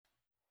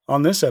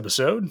On this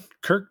episode,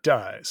 Kirk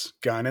dies,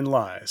 Guinan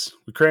lies.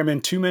 We cram in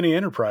too many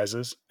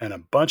enterprises, and a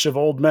bunch of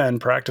old men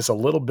practice a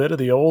little bit of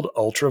the old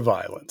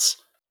ultra-violence.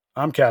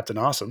 I'm Captain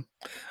Awesome.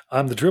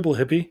 I'm the dribble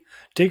hippie.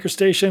 Take your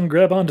station,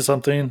 grab onto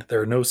something. There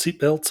are no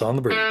seatbelts on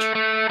the bridge.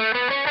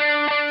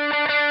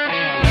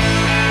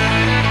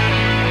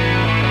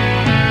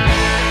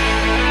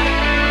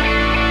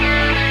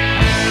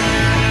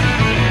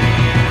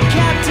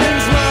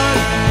 Captain's log,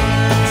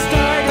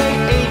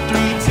 Stardate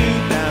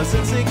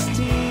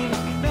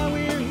 8-3-2016. Now we're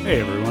here.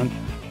 Hey everyone,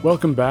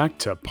 welcome back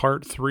to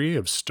part 3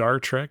 of Star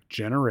Trek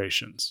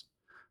Generations.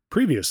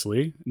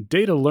 Previously,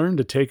 Data learned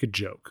to take a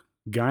joke.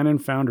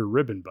 Guinan found her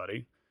ribbon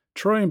buddy.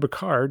 Troy and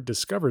Picard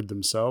discovered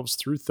themselves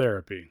through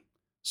therapy.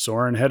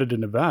 Soren headed to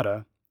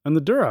Nevada, and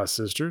the Duras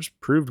sisters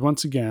proved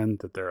once again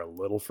that they're a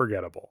little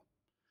forgettable.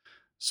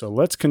 So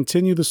let's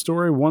continue the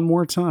story one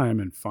more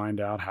time and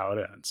find out how it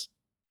ends.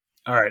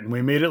 All right, and we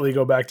immediately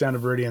go back down to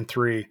Viridian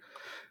 3.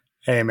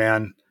 Hey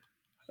man,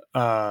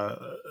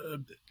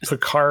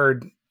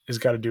 Picard has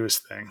got to do his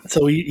thing.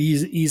 So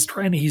he's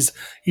trying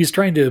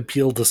to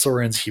appeal to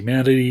Soren's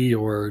humanity,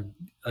 or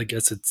I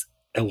guess it's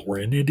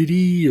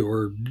Elrinity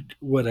or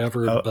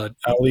whatever. But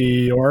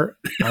Eller?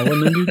 I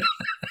don't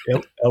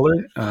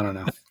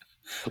know.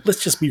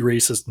 let's just be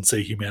racist and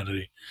say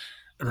humanity.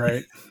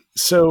 Right.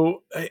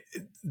 So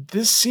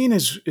this scene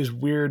is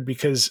weird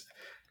because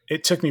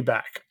it took me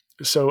back.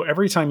 So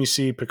every time you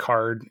see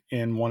Picard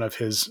in one of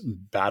his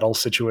battle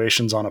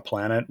situations on a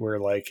planet where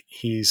like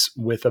he's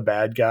with a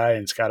bad guy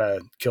and it's got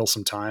to kill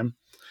some time,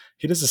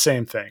 he does the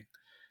same thing.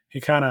 He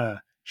kind of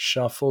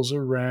shuffles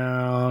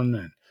around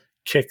and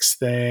kicks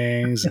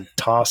things and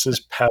tosses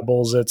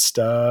pebbles at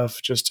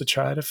stuff just to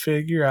try to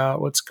figure out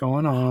what's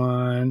going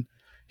on.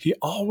 He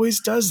always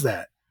does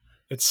that.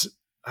 I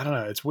don't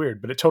know, it's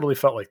weird, but it totally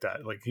felt like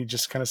that. Like he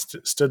just kind of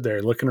stood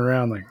there looking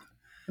around like,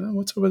 oh,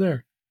 what's over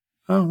there?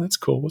 Oh, that's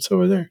cool. What's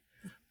over there?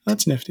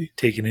 That's nifty.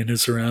 Taking in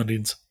his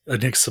surroundings,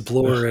 an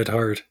explorer at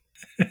heart.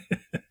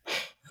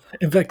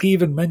 In fact, he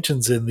even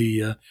mentions in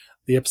the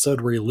episode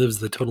where he lives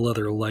the total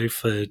other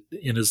life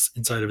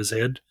inside of his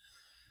head,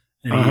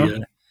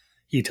 and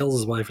he tells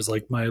his wife, "It's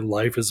like my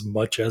life as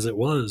much as it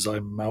was.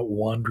 I'm out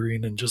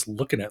wandering and just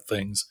looking at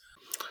things."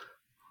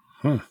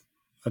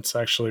 That's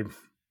actually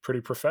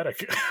pretty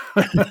prophetic.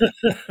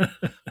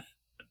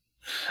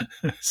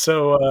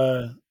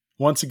 So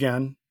once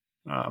again,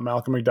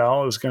 Malcolm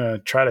McDowell is going to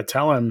try to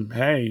tell him,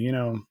 hey,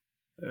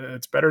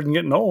 it's better than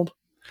getting old.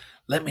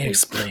 Let me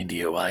explain to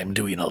you why I'm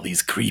doing all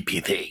these creepy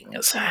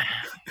things.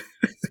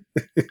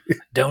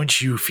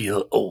 Don't you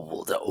feel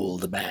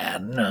old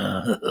man?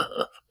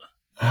 Oh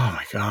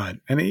my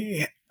God. And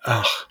icky.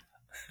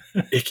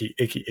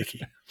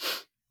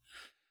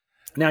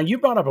 Now, you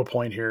brought up a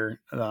point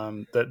here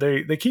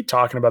that they keep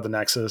talking about the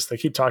Nexus. They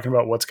keep talking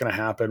about what's going to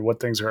happen,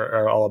 what things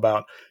are all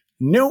about.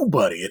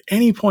 Nobody at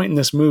any point in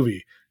this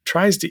movie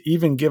tries to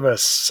even give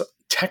us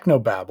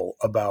technobabble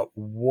about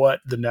what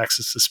the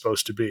Nexus is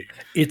supposed to be.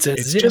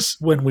 It's just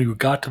when we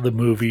got to the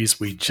movies,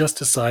 we just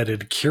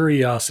decided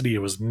curiosity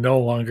was no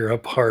longer a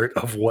part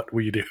of what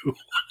we do.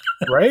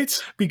 Right?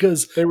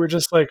 Because they were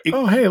just like,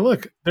 oh, hey,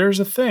 look, there's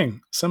a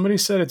thing. Somebody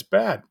said it's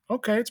bad.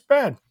 Okay, it's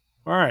bad.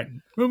 All right,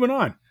 moving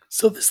on.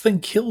 So this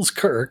thing kills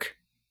Kirk,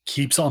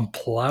 keeps on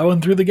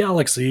plowing through the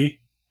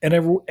galaxy, and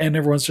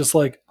everyone's just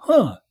like,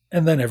 huh.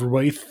 And then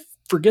everybody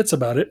forgets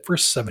about it for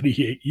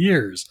 78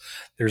 years.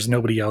 There's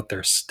nobody out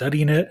there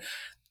studying it.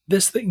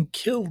 This thing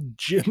killed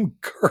Jim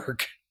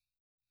Kirk.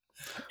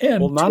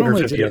 And well, not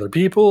only did other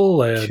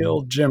people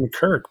kill Jim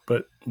Kirk,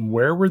 but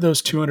where were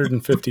those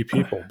 250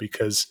 people?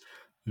 Because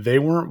they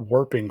weren't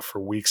warping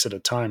for weeks at a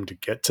time to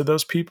get to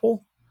those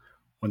people.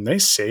 When they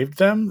saved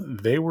them,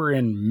 they were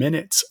in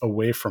minutes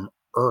away from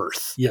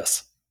Earth.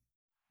 Yes.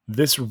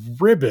 This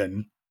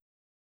ribbon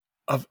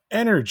of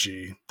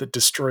energy that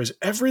destroys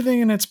everything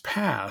in its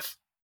path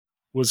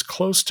was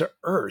close to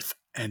Earth,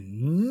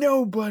 and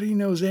nobody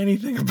knows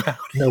anything about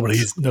it.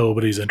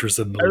 Nobody's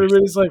interested in the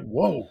Everybody's like,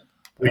 whoa,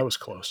 that was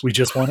close. We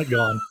just want it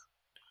gone.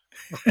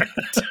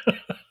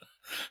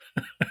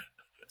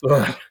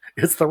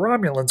 It's the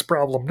Romulans'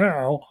 problem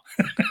now.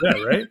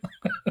 Yeah, right?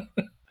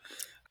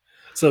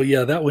 So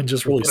yeah, that one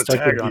just really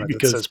stuck with me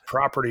because it says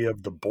property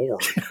of the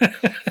Borg.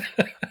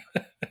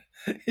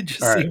 It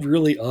just seemed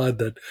really odd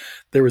that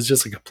there was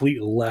just a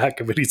complete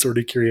lack of any sort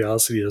of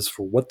curiosity as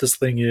for what this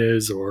thing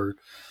is or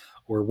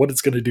what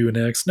it's going to do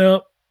next.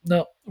 No,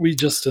 we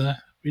just got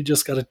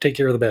to take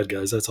care of the bad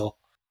guys. That's all.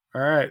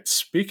 All right.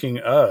 Speaking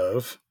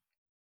of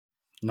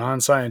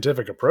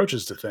non-scientific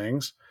approaches to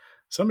things,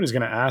 somebody's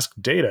going to ask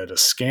Data to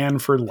scan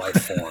for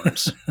life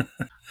forms.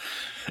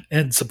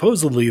 And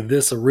supposedly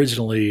this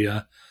originally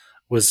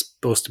was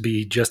supposed to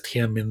be just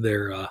him in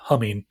there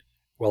humming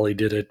while he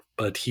did it,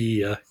 but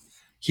he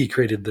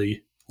created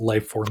the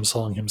life form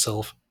song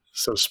himself.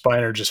 So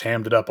Spiner just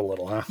hammed it up a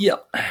little, huh? Yeah,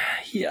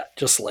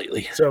 just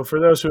slightly. So for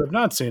those who have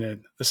not seen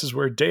it, this is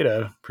where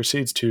Data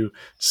proceeds to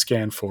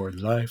scan for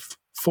life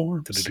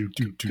forms.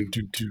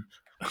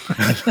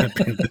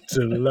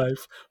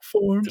 Life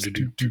forms.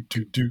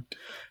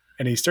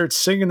 And he starts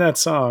singing that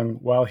song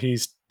while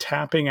he's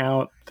tapping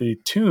out the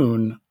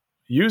tune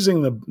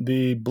using the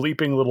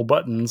bleeping little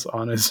buttons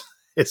on his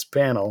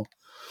panel.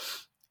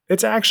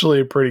 It's actually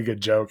a pretty good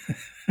joke.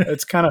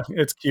 It's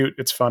cute.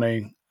 It's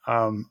funny.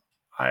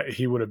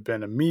 He would have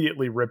been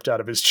immediately ripped out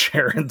of his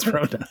chair and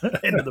thrown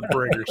into the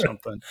brig or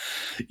something.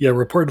 Yeah,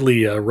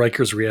 reportedly,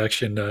 Riker's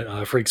reaction,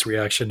 Frank's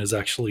reaction, is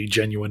actually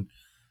genuine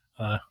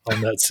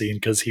on that scene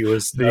because he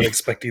was not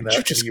expecting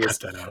that. Just he was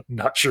cut that out.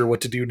 Not sure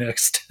what to do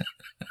next.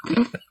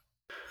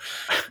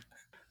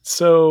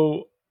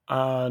 So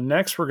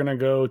next, we're gonna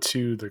go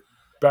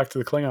back to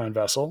the Klingon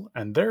vessel,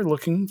 and they're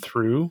looking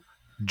through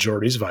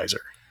Geordi's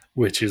visor.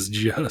 Which is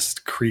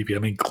just creepy. I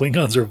mean,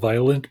 Klingons are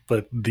violent,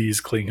 but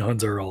these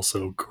Klingons are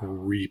also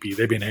creepy.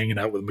 They've been hanging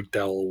out with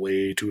McDowell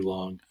way too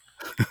long.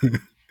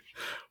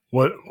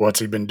 What's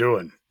he been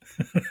doing?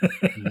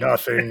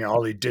 Nothing.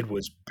 All he did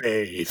was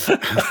bathe.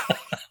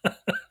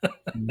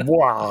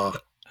 Wow.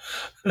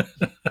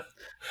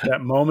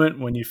 That moment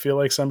when you feel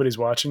like somebody's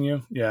watching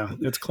you. Yeah,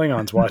 it's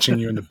Klingons watching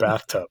you in the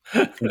bathtub.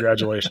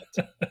 Congratulations.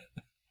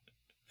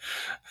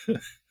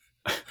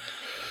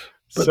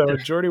 So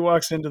Geordi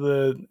walks into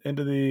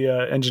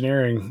the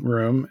engineering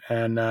room,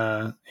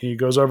 and he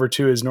goes over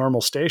to his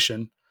normal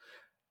station,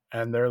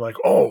 and they're like,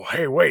 "Oh,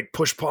 hey, wait,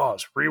 push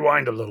pause,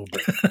 rewind a little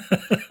bit."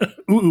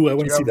 Ooh, I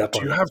want to see that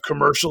part. Do you have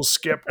commercials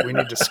skip? We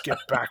need to skip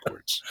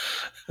backwards.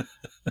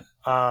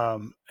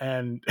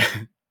 And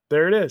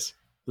there it is,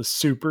 the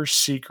super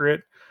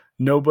secret.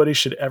 Nobody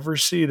should ever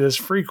see this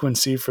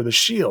frequency for the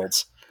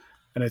shields,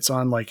 and it's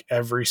on like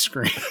every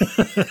screen.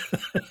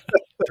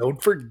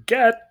 Don't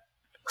forget.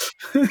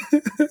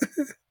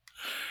 The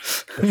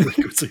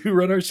frequency we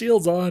run our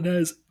shields on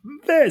is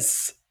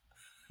this,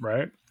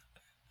 right?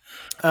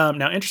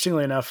 Now,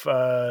 interestingly enough,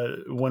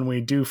 when we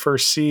do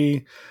first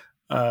see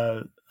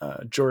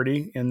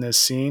Geordi in this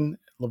scene,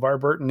 LeVar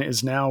Burton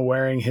is now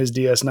wearing his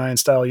DS9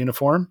 style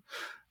uniform,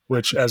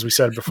 which, as we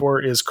said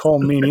before, is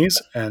Colm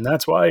Meaney's, and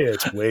that's why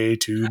it's way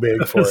too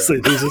big for him. So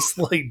there's a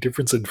slight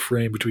difference in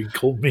frame between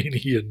Colm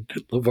Meaney and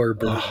LeVar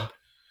Burton.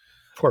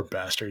 Poor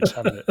bastards.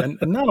 And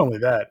not only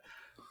that,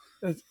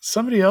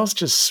 somebody else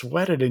just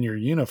sweated in your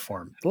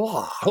uniform.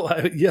 Oh,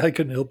 I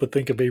couldn't help but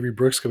think of Avery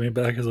Brooks coming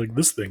back as like,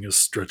 this thing is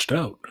stretched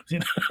out. You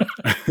know?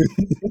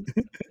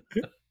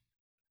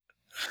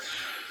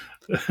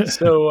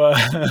 So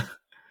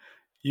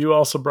you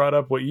also brought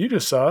up what you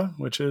just saw,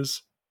 which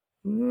is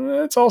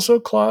it's also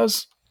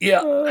Claw's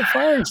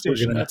firing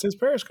station. That's his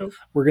periscope.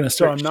 We're gonna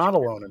start. So I'm not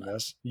alone in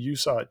this. You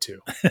saw it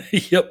too.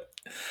 Yep.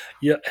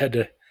 Had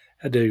to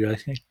have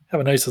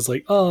a nice. It's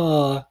like,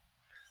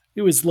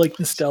 it was like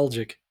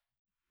nostalgic.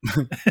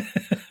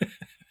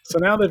 So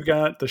now they've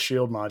got the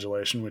shield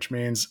modulation, which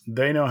means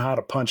they know how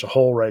to punch a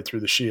hole right through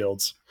the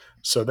shields.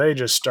 So they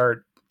just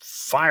start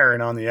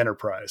firing on the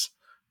Enterprise.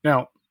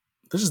 Now,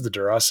 this is the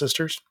Duras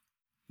sisters.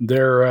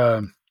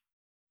 They're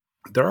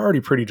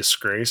already pretty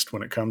disgraced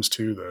when it comes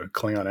to the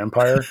Klingon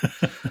Empire.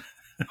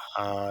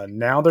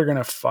 Now they're going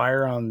to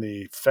fire on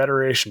the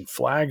Federation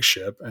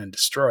flagship and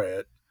destroy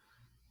it,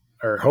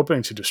 or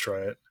hoping to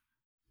destroy it.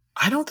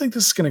 I don't think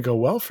this is going to go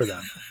well for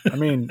them. I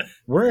mean,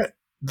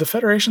 the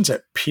Federation's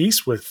at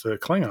peace with the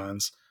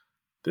Klingons.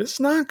 This is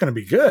not going to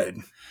be good.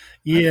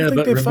 Yeah,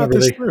 but they thought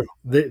this through.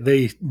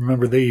 They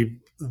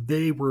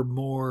were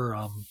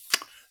more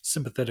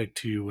sympathetic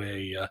to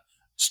a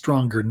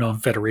stronger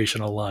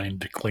non-Federation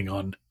aligned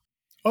Klingon.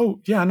 Oh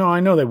yeah, no,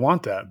 I know they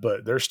want that,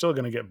 but they're still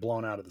going to get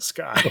blown out of the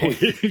sky.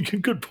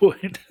 Good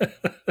point.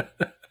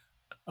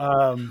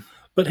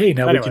 But hey,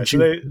 now we can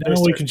shoot.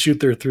 We can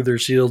shoot through their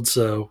shields,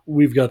 so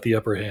we've got the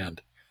upper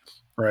hand,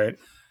 right?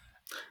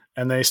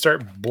 And they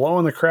start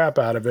blowing the crap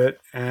out of it.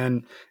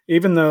 And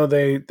even though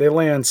they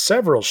land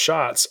several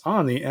shots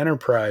on the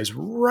Enterprise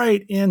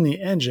right in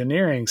the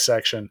engineering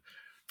section,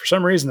 for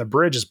some reason the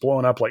bridge is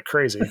blowing up like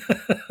crazy.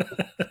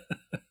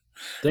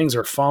 Things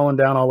are falling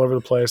down all over the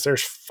place.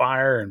 There's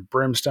fire and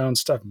brimstone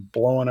stuff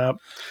blowing up.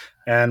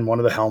 And one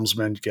of the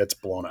helmsmen gets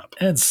blown up.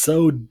 And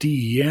so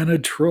Deanna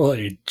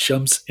Troi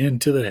jumps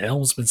into the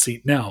helmsman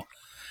seat. Now,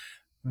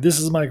 this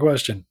is my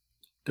question.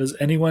 Does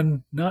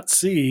anyone not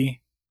see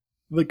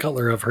the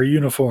color of her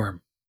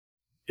uniform?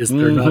 Is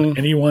there not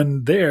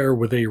anyone there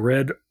with a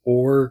red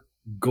or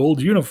gold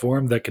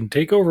uniform that can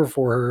take over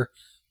for her?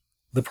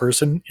 The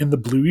person in the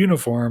blue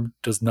uniform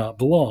does not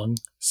belong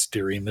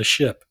steering the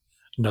ship.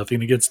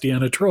 Nothing against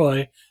Deanna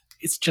Troi.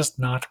 It's just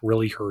not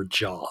really her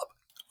job.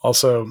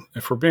 Also,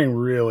 if we're being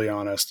really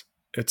honest,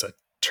 it's a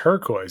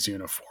turquoise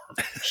uniform.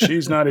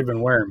 She's not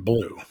even wearing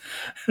blue.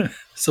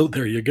 So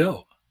there you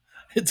go.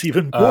 It's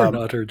even more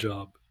not her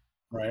job.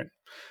 Right.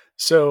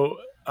 So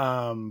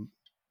I'm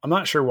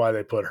not sure why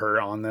they put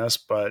her on this,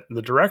 but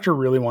the director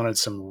really wanted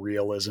some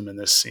realism in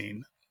this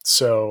scene.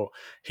 So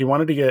he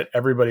wanted to get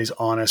everybody's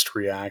honest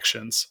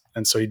reactions.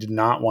 And so he did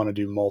not want to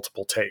do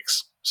multiple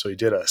takes. So he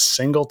did a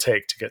single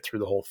take to get through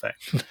the whole thing.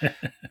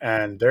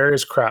 And there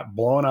is crap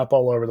blowing up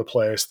all over the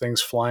place, things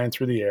flying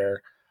through the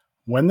air.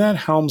 When that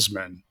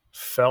helmsman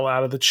fell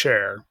out of the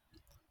chair,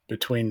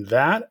 between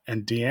that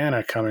and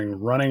Deanna coming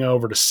running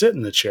over to sit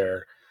in the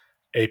chair,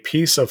 a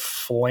piece of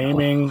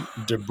flaming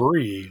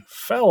debris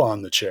fell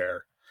on the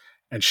chair,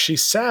 and she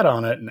sat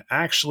on it and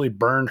actually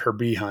burned her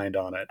behind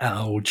on it.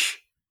 Ouch.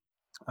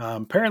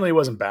 Apparently, it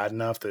wasn't bad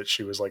enough that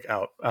she was like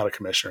out of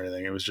commission or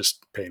anything. It was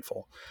just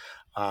painful.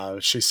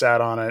 She sat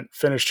on it,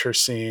 finished her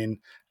scene,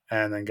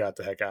 and then got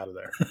the heck out of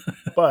there.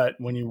 But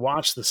when you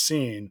watch the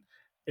scene,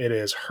 it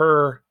is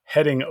her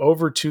heading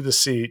over to the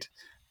seat,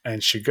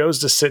 and she goes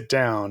to sit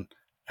down,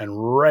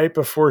 and right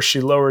before she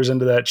lowers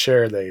into that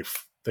chair, they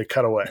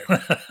cut away.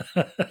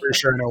 Pretty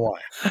sure I know why.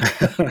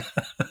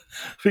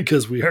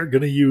 Because we aren't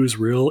going to use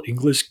real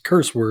English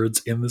curse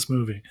words in this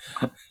movie.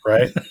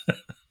 Right?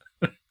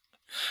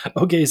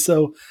 Okay,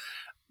 so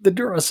the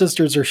Dura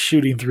sisters are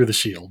shooting through the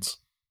shields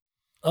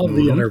of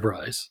the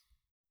Enterprise.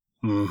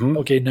 Mm-hmm.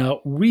 Okay, now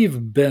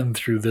we've been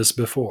through this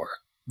before.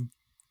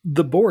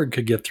 The Borg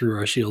could get through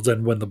our shields,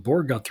 and when the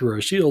Borg got through our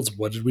shields,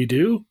 what did we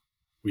do?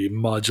 We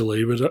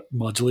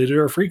modulated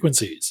our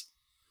frequencies.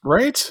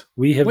 Right?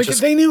 We have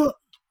they knew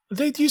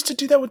they used to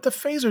do that with the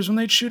phasers when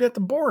they'd shoot at the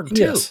Borg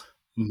too. Yes.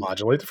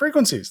 Modulate the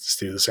frequencies. Let's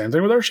do the same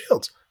thing with our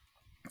shields.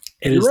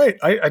 You're right.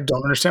 I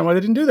don't understand why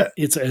they didn't do that.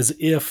 It's as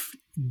if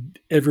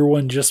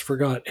everyone just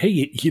forgot,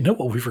 hey, you know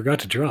what we forgot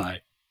to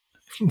try?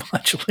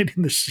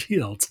 Modulating the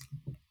shields.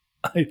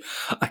 I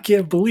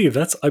can't believe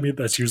that's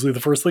usually the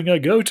first thing I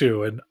go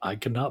to, and I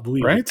cannot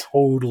believe I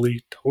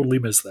totally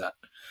missed that.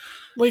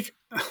 Like,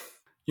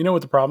 you know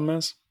what the problem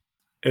is?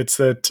 It's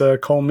that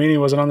Cole Meany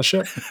wasn't on the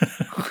ship.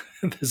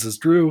 This is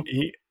true.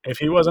 If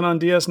he wasn't on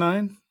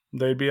DS9,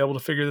 they'd be able to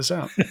figure this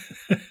out.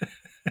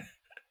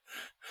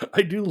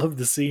 I do love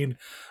the scene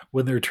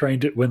when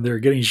they're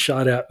getting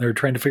shot at and they're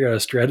trying to figure out a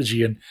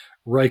strategy, and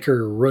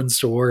Riker runs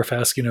to Worf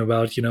asking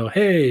about,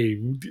 hey,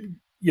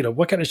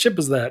 what kind of ship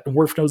is that? And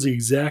Worf knows the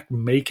exact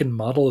make and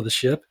model of the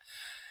ship.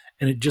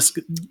 And it just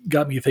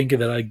got me thinking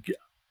that I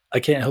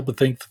can't help but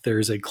think that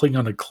there's a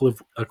Klingon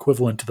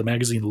equivalent to the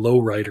magazine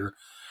Lowrider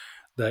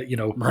that,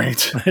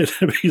 right.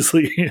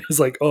 Basically is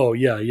like, oh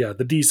yeah,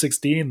 the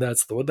D16,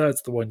 that's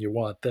the one you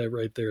want. That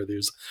right there.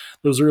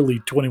 Those early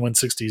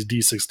 2160s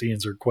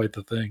D16s are quite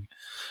the thing.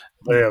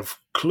 They have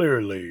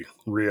clearly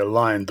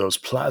realigned those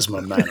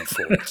plasma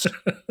manifolds.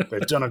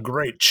 They've done a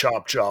great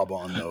chop job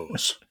on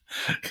those.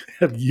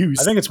 I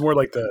think it's more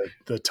like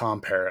the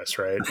Tom Paris,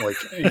 right? Like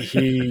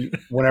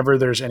whenever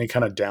there's any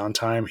kind of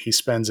downtime, he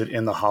spends it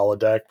in the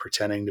holodeck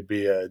pretending to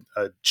be a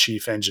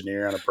chief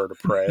engineer on a bird of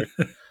prey.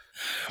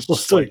 Well,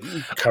 it's like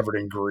covered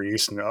in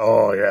grease, and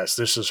oh yes,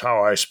 this is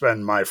how I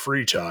spend my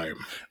free time.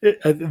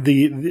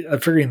 I'm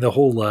figuring the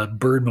whole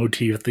bird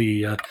motif,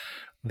 the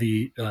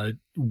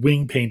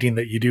wing painting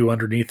that you do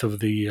underneath of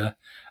the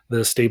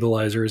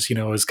stabilizers,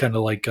 is kind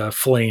of like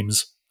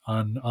flames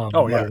on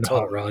modern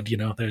hot rod.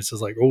 It's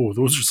just like, oh,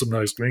 those are some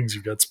nice wings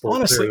you've got sported.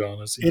 Honestly,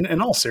 on us.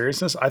 In all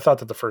seriousness, I thought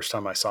that the first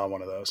time I saw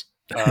one of those,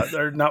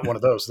 or not one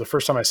of those, the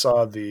first time I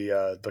saw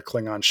the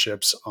Klingon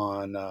ships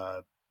on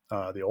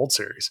the old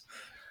series.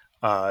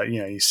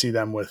 You see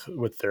them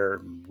with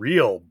their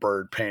real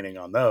bird painting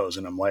on those,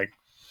 and I'm like,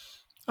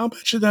 I'll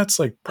bet you that's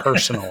like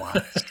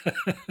personalized.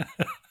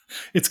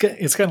 It's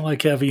kind of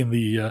like having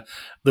the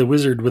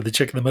wizard with the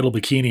chick in the middle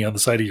bikini on the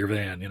side of your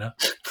van,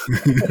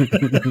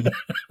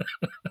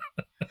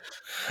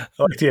 I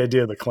like the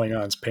idea of the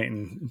Klingons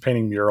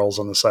painting murals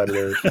on the side of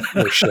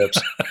their ships.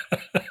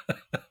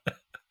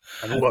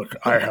 And look,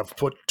 I have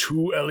put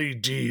 2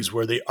 LEDs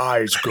where the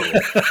eyes go.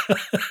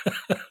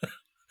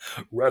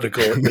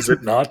 Radical, is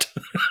it not?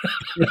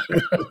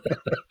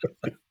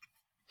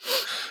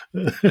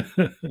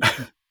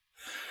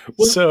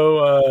 Well,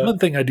 so one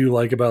thing I do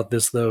like about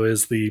this, though,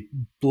 is the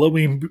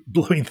blowing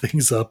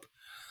things up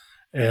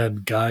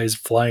and guys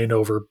flying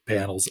over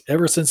panels.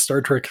 Ever since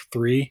Star Trek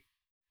 3,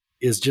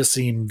 it's just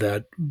seemed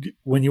that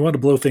when you want to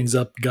blow things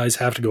up, guys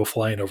have to go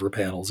flying over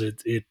panels.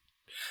 It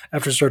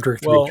after Star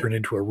Trek 3 turned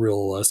into a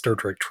real Star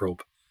Trek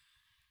trope.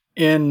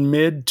 In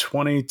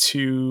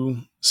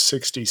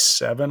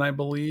mid-2267, I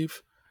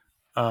believe,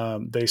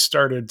 they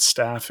started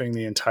staffing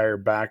the entire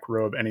back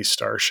row of any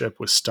starship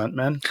with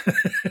stuntmen,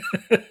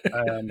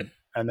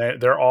 and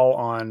they're all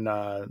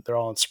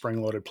on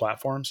spring-loaded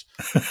platforms,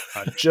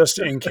 just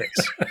in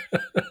case.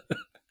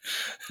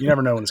 You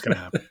never know when it's going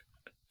to happen.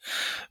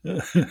 No.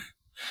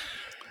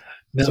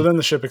 So then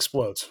the ship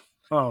explodes.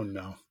 Oh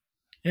no!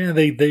 Yeah,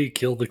 they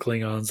kill the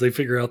Klingons. They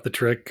figure out the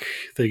trick.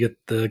 They get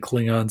the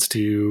Klingons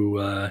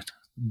to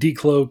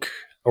decloak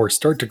or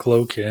start to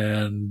cloak,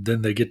 and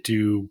then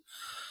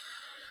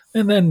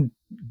and then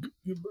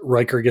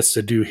Riker gets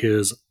to do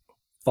his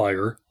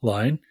fire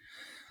line.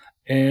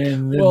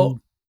 And then,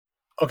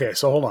 okay,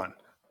 so hold on.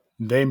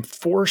 They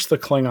force the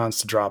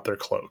Klingons to drop their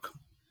cloak.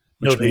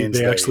 No,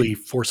 they actually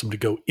force them to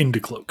go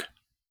into cloak.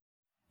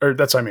 Or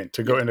that's what I mean,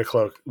 to go into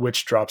cloak,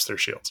 which drops their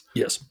shields.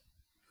 Yes.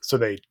 So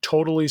they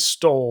totally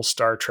stole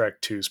Star Trek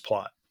II's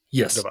plot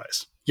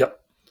device. Yep.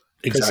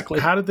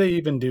 Exactly. How did they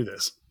even do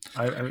this?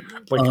 They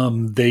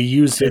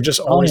just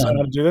always know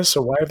how to do this.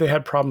 So why have they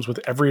had problems with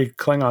every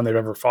Klingon they've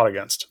ever fought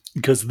against?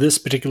 Because this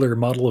particular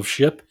model of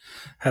ship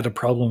had a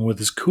problem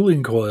with its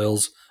cooling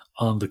coils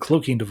on the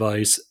cloaking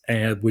device,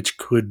 and which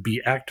could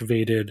be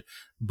activated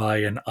by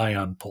an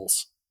ion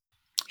pulse.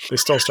 They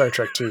stole Star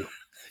Trek too.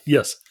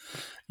 Yes.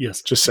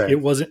 Just saying.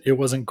 It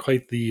wasn't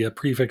quite the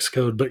prefix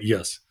code, but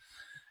yes,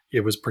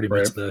 it was pretty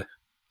much Right. the.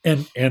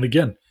 And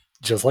again,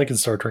 just like in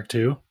Star Trek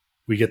 2,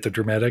 we get the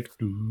dramatic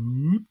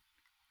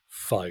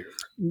fire.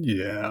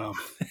 Yeah.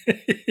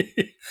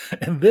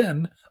 And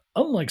then,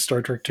 unlike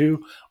Star Trek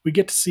 2, we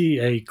get to see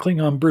a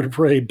Klingon bird of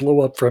prey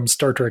blow up from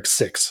Star Trek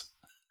 6.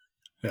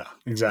 Yeah,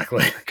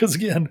 exactly. Because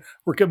again,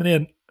 we're coming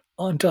in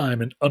on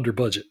time and under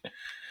budget.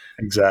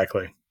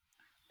 Exactly.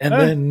 And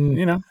then,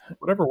 you know,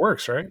 whatever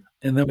works, right?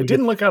 and then It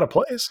didn't look out of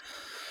place.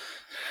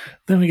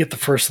 Then we get the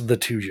first of the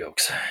two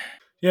jokes.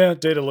 Yeah,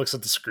 Data looks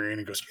at the screen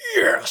and goes,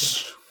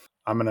 yes!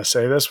 I'm going to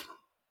say this.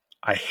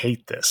 I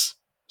hate this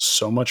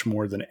so much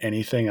more than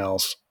anything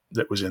else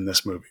that was in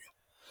this movie.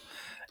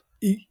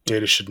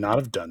 Data should not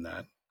have done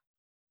that.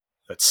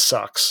 That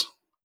sucks.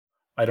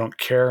 I don't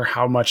care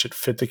how much it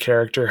fit the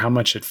character, how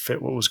much it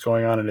fit what was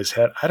going on in his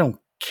head. I don't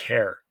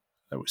care.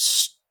 That was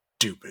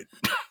stupid.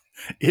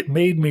 It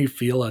made me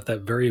feel at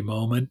that very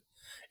moment,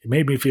 it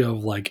made me feel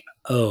like,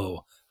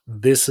 oh,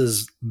 this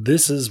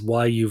is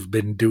why you've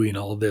been doing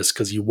all this,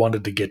 because you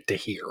wanted to get to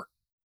here.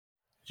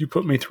 You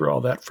put me through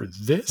all that for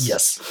this?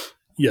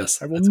 Yes.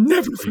 I will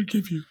never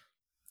forgive you.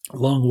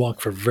 Long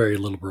walk for very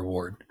little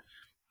reward.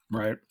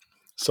 Right.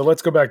 So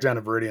let's go back down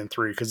to Viridian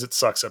 3 because it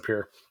sucks up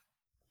here.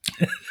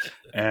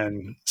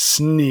 And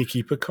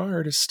sneaky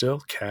Picard is still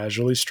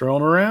casually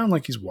strolling around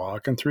like he's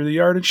walking through the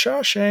yard in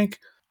Shawshank.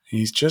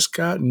 He's just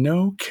got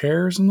no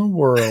cares in the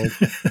world.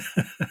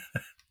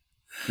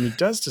 And he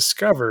does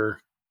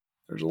discover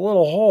there's a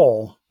little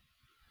hole.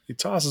 He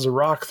tosses a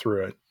rock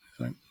through it.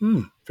 He's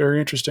like, very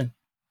interesting.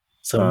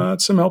 So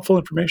that's some helpful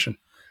information.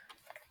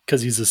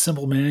 Because he's a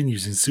simple man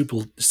using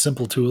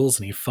simple tools,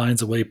 and he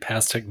finds a way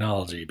past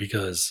technology,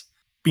 because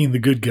being the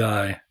good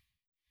guy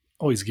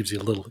always gives you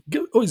a little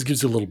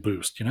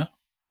boost, you know?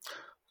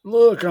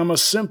 Look, I'm a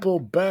simple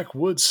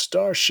backwoods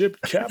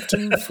starship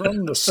captain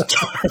from the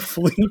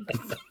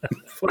Starfleet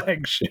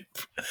flagship.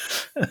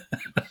 I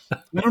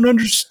don't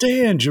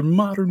understand your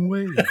modern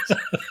ways.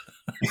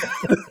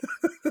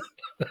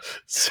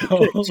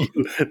 So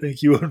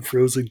thank you,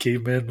 unfrozen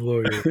caveman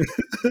lawyer.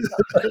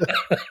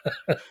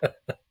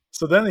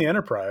 So then the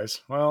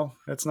Enterprise, well,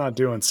 it's not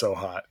doing so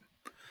hot.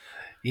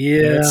 Yeah.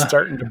 And it's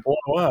starting to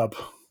blow up.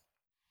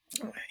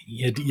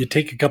 You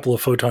take a couple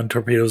of photon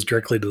torpedoes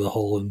directly to the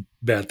hull, and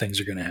bad things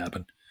are going to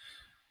happen.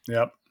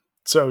 Yep.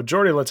 So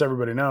Geordi lets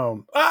everybody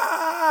know,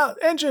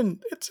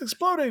 engine, it's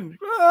exploding.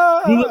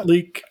 Coolant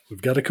leak.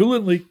 We've got a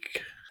coolant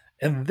leak.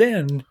 And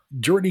then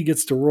Geordi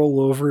gets to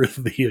roll over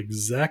the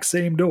exact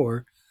same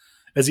door.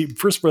 As he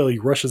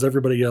rushes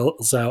everybody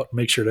else out,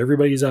 make sure that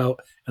everybody's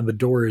out, and the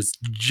door is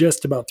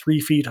just about 3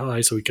 feet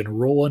high, so he can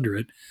roll under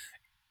it.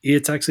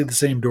 It's actually the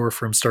same door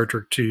from Star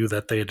Trek 2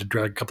 that they had to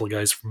drag a couple of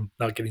guys from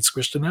not getting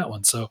squished in that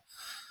one. So,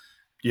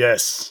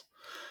 yes.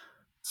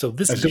 So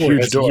this door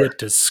has yet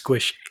to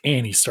squish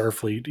any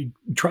Starfleet.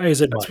 Try as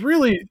it might.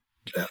 Really,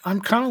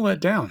 I'm kind of let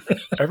down.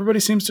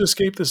 Everybody seems to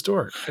escape this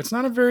door. It's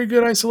not a very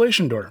good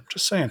isolation door.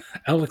 Just saying.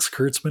 Alex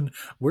Kurtzman,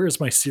 where is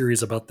my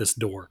series about this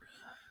door?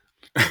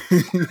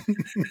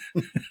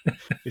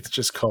 It's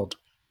just called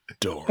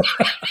Door.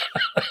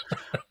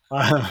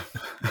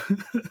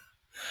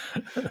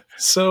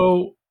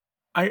 So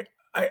I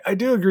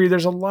do agree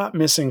there's a lot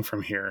missing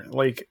from here.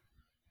 Like,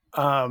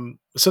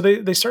 so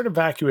they start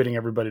evacuating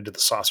everybody to the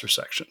saucer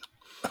section.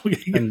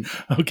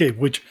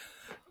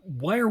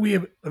 Why are we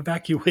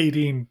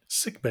evacuating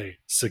sickbay?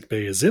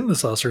 Sickbay is in the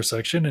saucer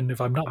section, and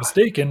if I'm not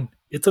mistaken,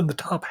 it's in the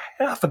top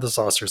half of the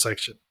saucer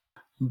section.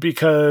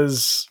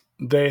 Because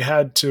they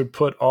had to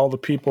put all the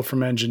people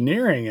from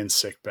engineering in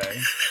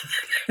sickbay.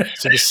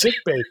 So the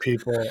sickbay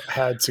people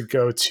had to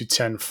go to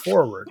 10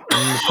 forward.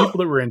 And the people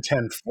that were in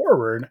 10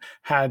 forward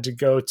had to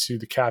go to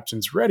the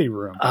captain's ready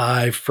room.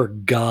 I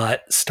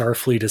forgot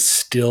Starfleet is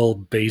still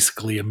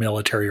basically a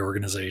military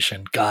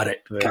organization. Got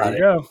it. There you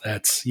go.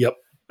 That's, yep.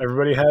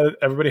 Everybody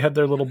had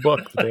their little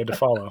book that they had to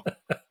follow.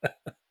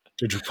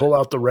 Did you pull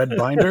out the red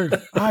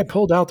binder? I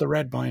pulled out the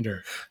red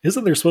binder.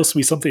 Isn't there supposed to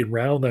be something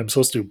round that I'm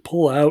supposed to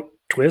pull out,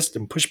 twist,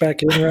 and push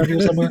back in around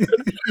here somewhere?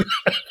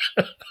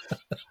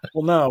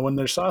 Well, no, when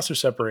there's saucer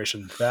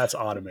separation, that's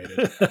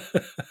automated.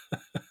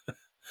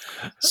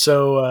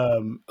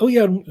 So,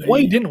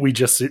 why didn't we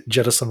just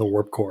jettison the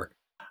warp core?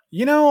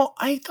 You know,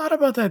 I thought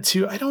about that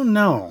too. I don't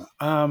know.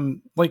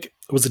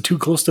 Was it too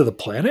close to the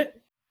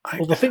planet?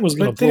 Well, the thing was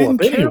going to blow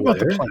up anyway. About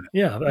the planet.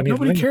 Yeah, I mean,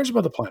 nobody cares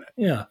about the planet.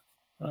 Yeah,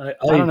 I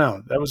don't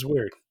know. That was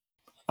weird.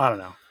 I don't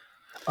know.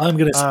 I'm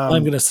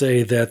gonna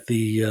say that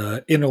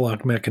the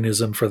interlock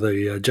mechanism for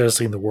the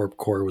jettisoning the warp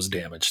core was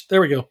damaged.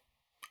 There we go.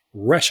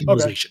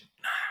 Rationalization.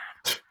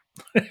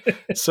 Okay.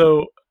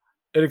 So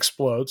it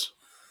explodes.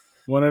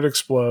 When it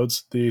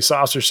explodes, the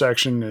saucer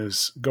section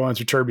is going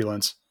through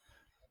turbulence.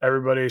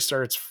 Everybody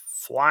starts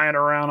flying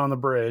around on the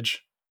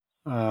bridge.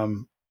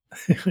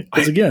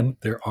 Because again,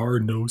 there are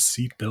no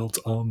seatbelts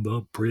on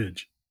the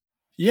bridge.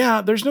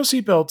 Yeah, there's no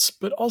seatbelts,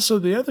 but also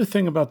the other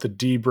thing about the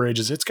D bridge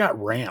is it's got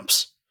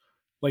ramps.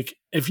 Like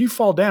if you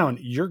fall down,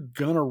 you're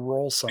gonna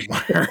roll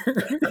somewhere.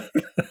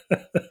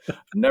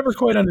 Never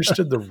quite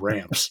understood the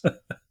ramps.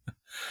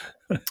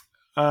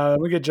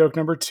 We get joke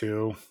number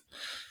 2.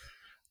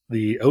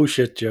 The oh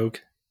shit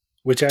joke,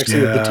 which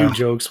actually of the two Yeah,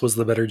 jokes was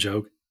the better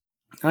joke.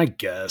 I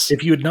guess.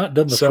 If you had not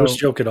done the So first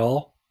joke at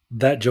all,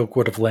 that joke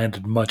would have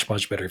landed much,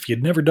 much better. If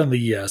you'd never done the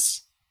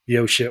yes, the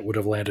oh shit would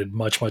have landed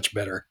much, much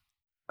better.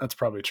 that's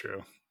probably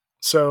true.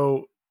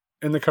 So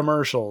in the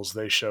commercials,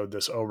 they showed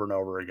this over and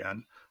over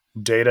again.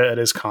 Data at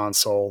his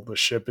console, the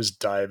ship is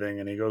diving,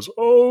 and he goes,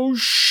 "Oh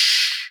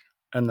shh!"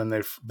 And then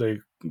they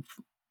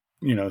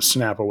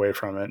snap away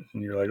from it,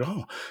 and you're like,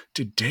 "Oh,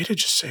 did Data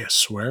just say a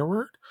swear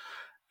word?"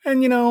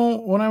 And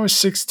when I was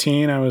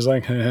 16, I was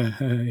like,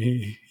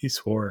 he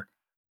swore.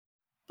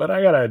 But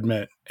I gotta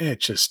admit, it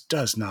just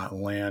does not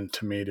land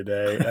to me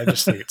today. I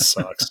just think it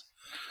sucks.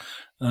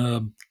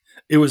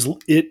 It was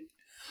it.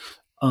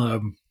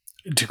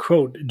 To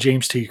quote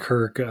James T.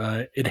 Kirk,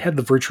 it had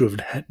the virtue of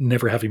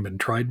never having been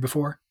tried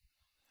before.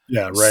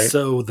 Yeah, right.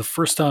 So the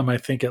first time I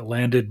think it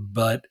landed,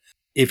 but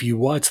if you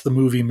watch the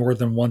movie more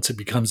than once, it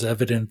becomes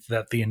evident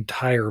that the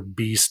entire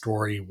B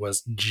story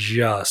was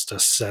just a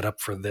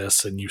setup for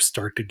this, and you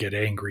start to get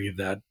angry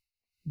that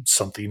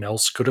something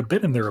else could have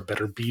been in there. A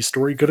better B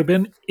story could have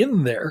been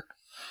in there.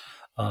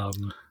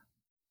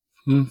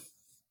 Hmm.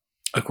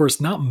 Of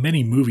course, not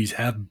many movies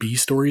have B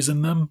stories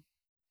in them.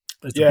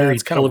 It's a Yeah, very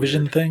it's kind of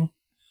television weird. thing.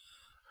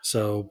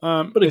 So,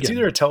 but It's again,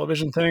 either a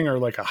television thing or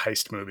like a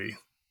heist movie,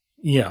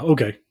 yeah,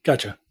 okay,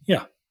 gotcha.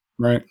 Yeah.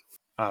 right?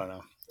 I don't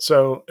know.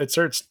 So it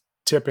starts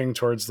tipping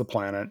towards the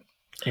planet,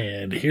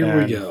 And here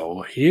we and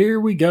go. Here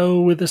we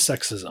go with the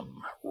sexism.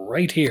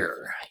 Right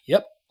here.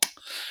 Yep.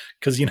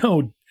 Because,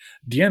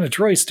 Deanna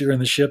Troy's steering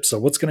the ship, so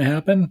what's going to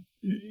happen?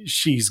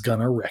 She's going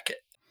to wreck it.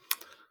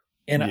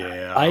 And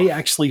yeah, I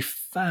actually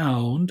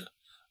found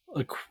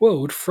a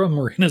quote from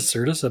Marina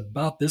Sirtis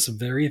about this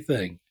very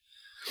thing.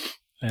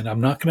 And I'm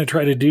not going to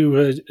try to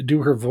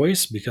do her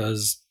voice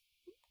because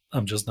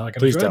I'm just not going to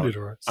please try to don't. do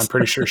her. I'm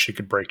pretty sure she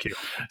could break you.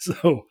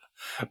 So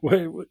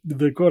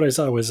the quote I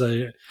saw was,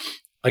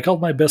 I called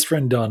my best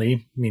friend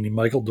Donnie, meaning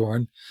Michael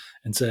Dorn,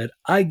 and said,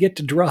 I get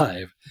to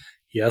drive.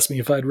 He asked me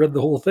if I'd read the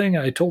whole thing.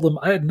 I told him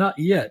I had not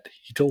yet.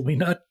 He told me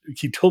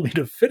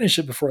to finish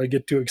it before I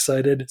get too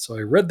excited. So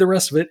I read the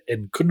rest of it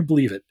and couldn't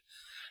believe it.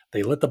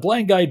 They let the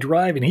blind guy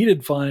drive and he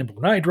did fine, but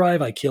when I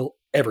drive, I kill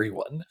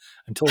everyone.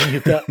 Until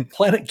that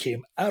planet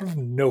came out of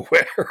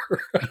nowhere.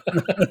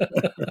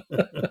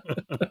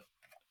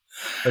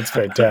 That's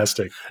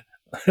fantastic.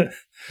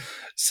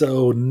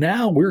 So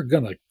now we're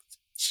going to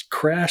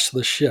crash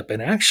the ship.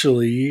 And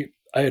actually,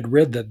 I had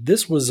read that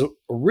this was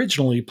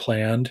originally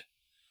planned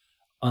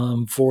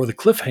for the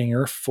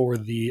cliffhanger for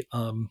the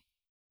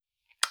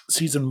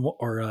season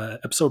or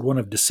episode 1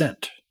 of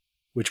Descent,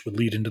 which would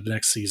lead into the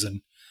next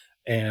season,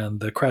 and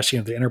the crashing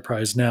of the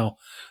Enterprise. Now,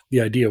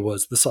 the idea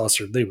was the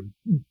saucer, they would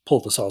pull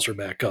the saucer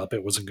back up.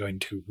 It wasn't going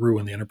to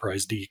ruin the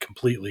Enterprise D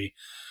completely.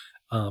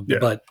 Yeah.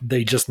 But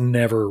they just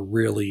never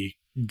really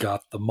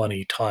got the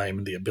money, time,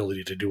 and the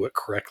ability to do it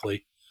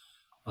correctly.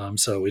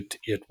 So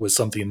it was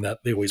something that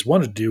they always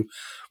wanted to do,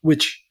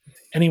 which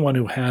anyone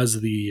who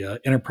has the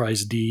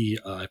Enterprise D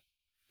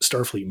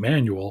Starfleet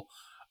manual,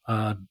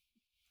 the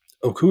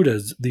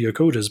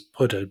Okudas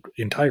put an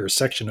entire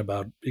section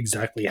about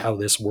exactly how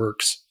this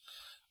works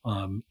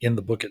in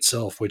the book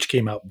itself, which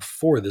came out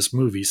before this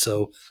movie.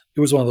 So it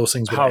was one of those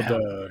things. How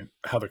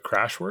the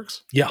crash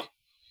works? Yeah.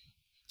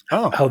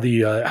 Oh,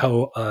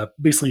 How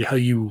basically how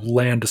you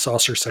land a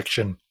saucer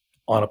section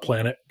on a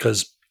planet,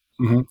 because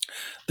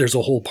there's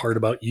a whole part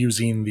about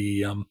using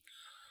the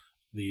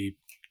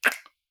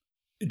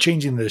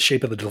changing the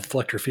shape of the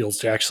deflector fields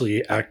to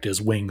actually act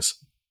as wings.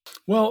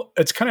 well,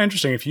 it's kind of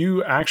interesting. If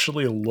you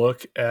actually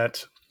look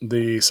at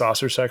the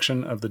saucer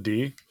section of the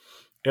D,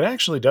 it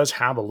actually does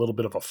have a little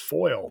bit of a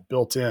foil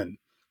built in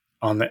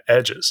on the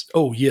edges.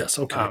 Oh, yes.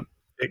 Okay.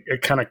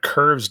 It kind of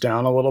curves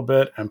down a little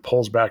bit and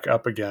pulls back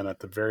up again at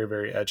the very,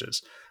 very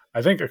edges.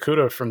 I think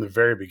Okuda from the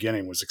very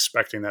beginning was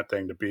expecting that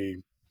thing to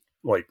be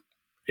like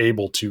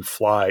able to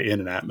fly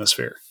in an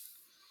atmosphere.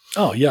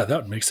 Oh, yeah,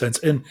 that would make sense.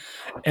 And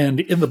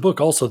in the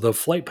book also, the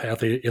flight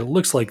path, it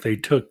looks like they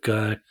took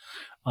a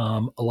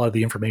lot of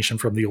the information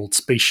from the old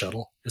space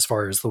shuttle as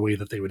far as the way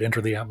that they would enter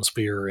the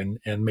atmosphere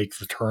and make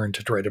the turn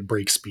to try to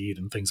break speed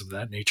and things of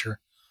that nature.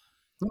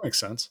 That makes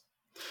sense.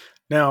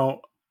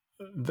 Now,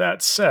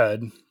 that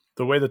said,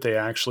 the way that they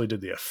actually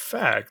did the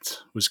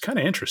effect was kind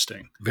of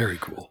interesting. Very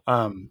cool.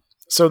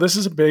 So this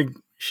is a big,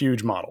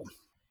 huge model.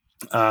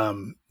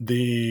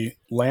 The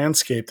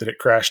landscape that it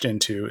crashed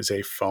into is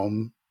a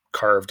foam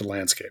carved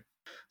landscape.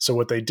 So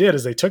what they did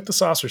is they took the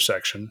saucer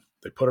section,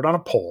 they put it on a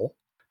pole,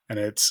 and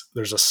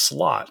there's a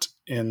slot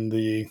in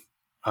the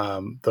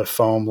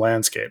foam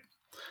landscape,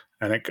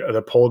 and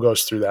the pole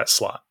goes through that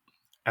slot,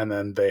 and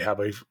then they have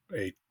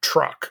a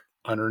truck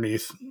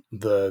underneath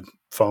the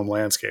foam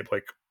landscape,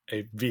 like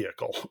a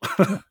vehicle,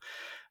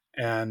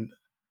 and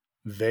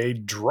they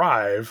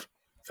drive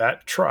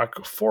that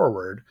truck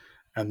forward,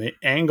 And the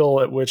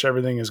angle at which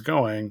everything is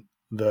going,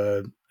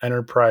 the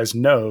Enterprise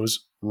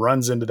nose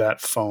runs into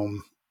that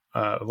foam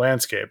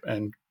landscape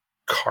and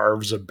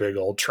carves a big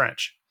old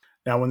trench.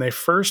 Now, when they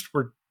first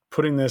were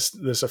putting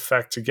this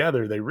effect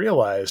together, they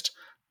realized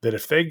that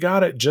if they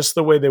got it just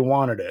the way they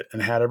wanted it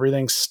and had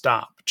everything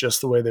stop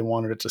just the way they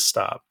wanted it to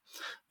stop,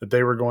 that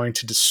they were going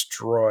to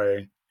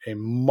destroy a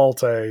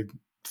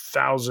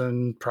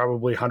multi-thousand,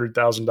 probably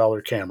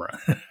 $100,000 camera.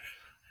 And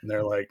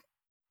they're like,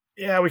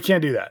 yeah, we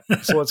can't do that.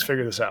 So let's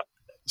figure this out.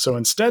 So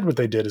instead, what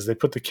they did is they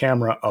put the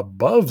camera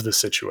above the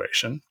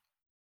situation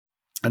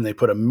and they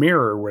put a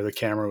mirror where the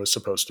camera was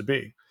supposed to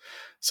be.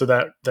 So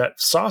that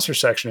saucer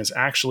section is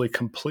actually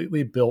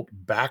completely built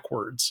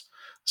backwards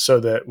so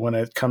that when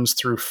it comes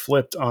through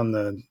flipped on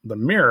the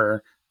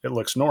mirror, it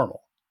looks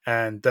normal.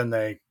 And then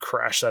they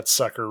crash that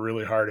sucker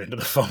really hard into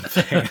the foam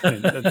thing.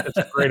 It's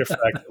a great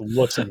effect. It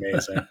looks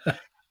amazing.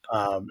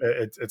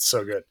 It's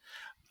so good.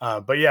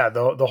 But yeah,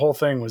 the whole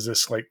thing was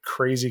this like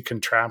crazy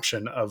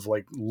contraption of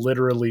like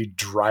literally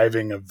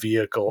driving a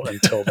vehicle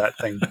until that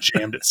thing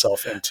jammed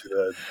itself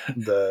into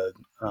the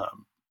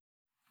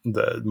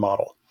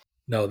model.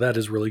 No, that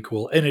is really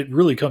cool. And it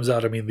really comes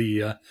out. I mean,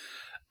 the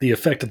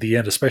effect at the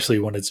end, especially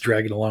when it's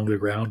dragging along the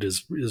ground,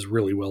 is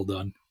really well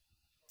done.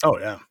 Oh,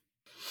 yeah.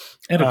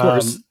 And of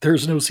course,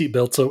 there's no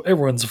seatbelt, so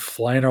everyone's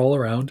flying all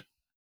around.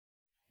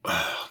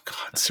 Oh,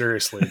 God,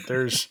 seriously.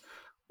 There's,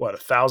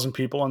 1,000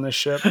 people on this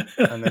ship,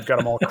 and they've got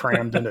them all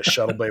crammed into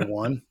Shuttle Bay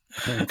 1?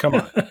 I mean, come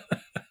on.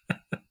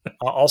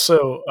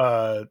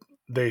 Also,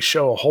 they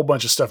show a whole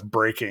bunch of stuff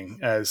breaking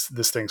as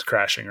this thing's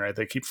crashing, right?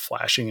 They keep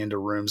flashing into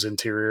rooms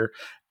interior,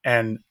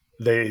 and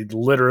they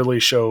literally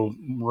show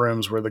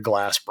rooms where the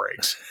glass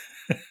breaks.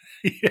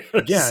 Yes.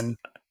 Again,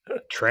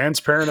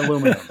 transparent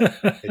aluminum.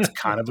 It's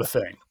kind of a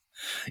thing.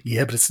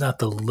 Yeah, but it's not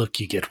the look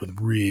you get with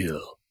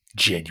real,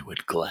 genuine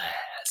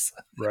glass.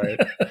 Right.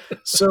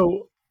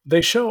 So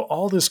they show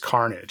all this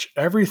carnage.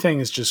 Everything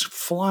is just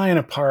flying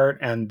apart,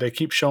 and they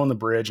keep showing the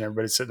bridge, and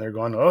everybody's sitting there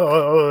going,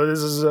 oh, this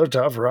is a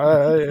tough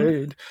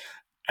ride.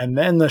 And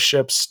then the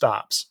ship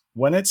stops.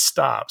 When it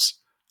stops,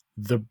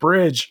 the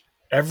bridge,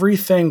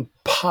 everything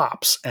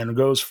pops and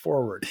goes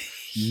forward.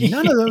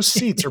 None of those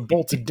seats are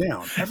bolted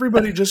down.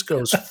 Everybody just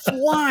goes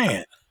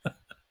flying.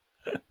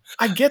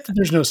 I get that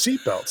there's no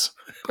seatbelts,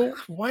 but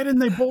why didn't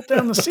they bolt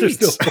down the seats?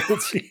 There's no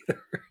bolts either.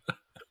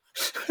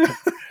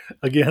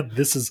 Again,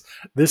 this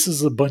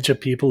is a bunch of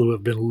people who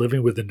have been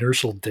living with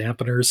inertial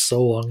dampeners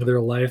so long in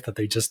their life that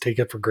they just take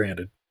it for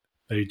granted.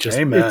 They just,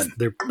 Amen.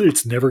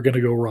 It's never going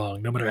to go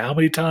wrong. No matter how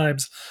many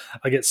times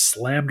I get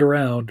slammed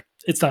around,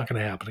 it's not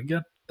going to happen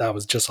again. That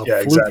was just a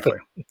fluke exactly.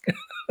 thing.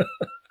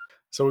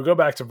 So we go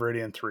back to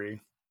Veridian 3.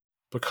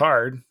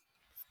 Picard,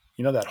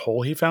 you know that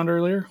hole he found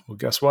earlier? Well,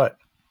 guess what?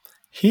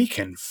 He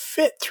can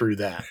fit through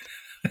that.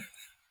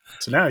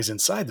 So now he's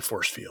inside the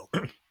force field.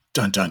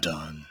 Dun, dun,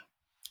 dun.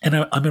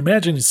 And I'm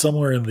imagining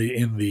somewhere in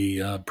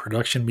the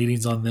production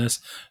meetings on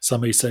this,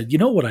 somebody said, you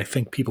know what I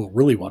think people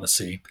really want to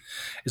see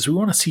is we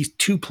want to see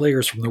two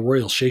players from the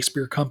Royal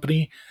Shakespeare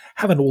Company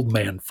have an old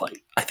man fight.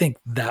 I think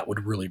that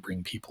would really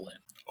bring people in.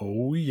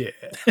 Oh, yeah.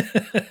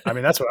 I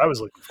mean, that's what I was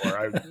looking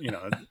for.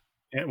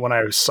 When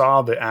I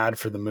saw the ad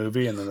for the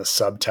movie and then the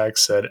subtext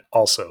said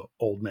also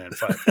old man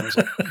fight, I was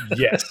like,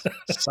 yes,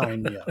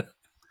 sign me up.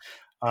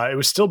 It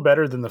was still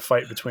better than the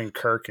fight between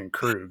Kirk and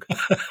Krug.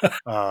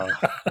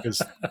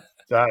 Because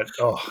the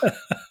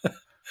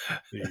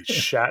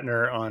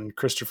Shatner on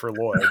Christopher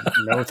Lloyd.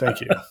 No,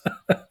 thank you.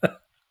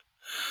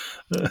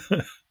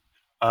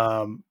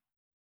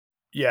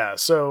 Yeah,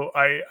 so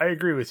I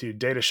agree with you.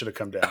 Data should have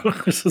come down.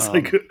 It's just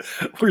like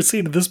we're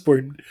seeing at this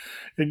point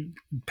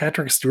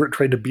Patrick Stewart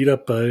trying to beat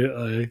up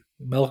Malcolm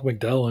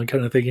McDowell and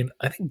kind of thinking,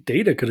 I think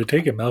Data could have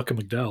taken Malcolm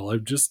McDowell. I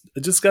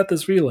just got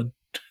this feeling.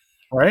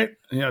 Right?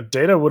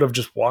 Data would have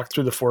just walked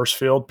through the force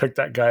field, picked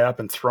that guy up,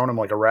 and thrown him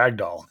like a rag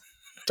doll.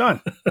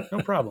 Done.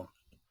 No problem.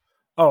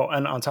 Oh,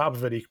 and on top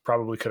of it, he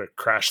probably could have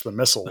crashed the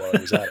missile while he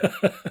was at it.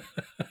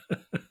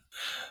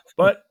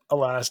 But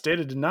alas,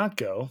 Data did not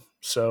go,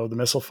 so the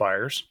missile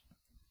fires,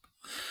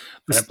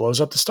 and it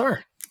blows up the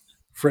star.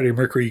 Freddie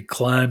Mercury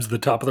climbs the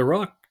top of the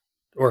rock.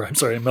 Or, I'm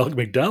sorry, Malcolm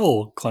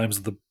McDowell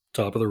climbs the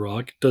top of the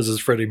rock, does his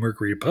Freddie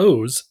Mercury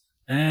pose,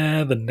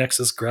 and the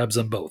Nexus grabs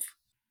them both.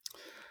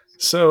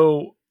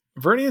 So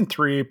Veridian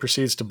 3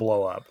 proceeds to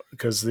blow up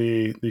because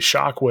the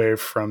shockwave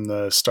from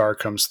the star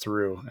comes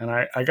through. And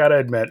I got to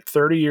admit,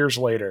 30 years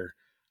later,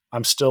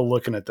 I'm still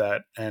looking at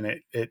that,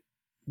 and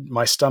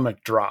my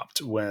stomach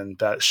dropped when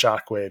that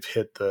shockwave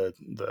hit the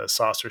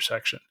saucer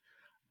section.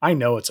 I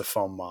know it's a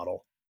foam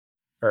model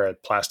or a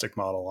plastic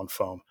model on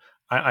foam.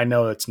 I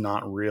know it's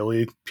not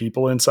really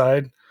people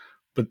inside,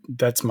 but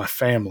that's my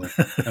family,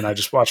 and I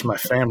just watched my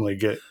family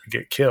get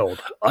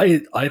killed.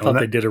 I thought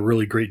they did a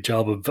really great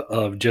job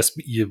of just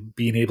you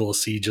being able to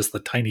see just the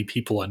tiny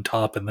people on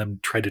top and them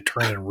try to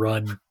turn and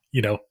run,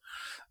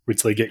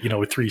 which they get,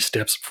 with 3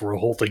 steps before a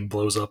whole thing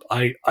blows up.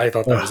 I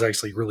thought that was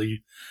actually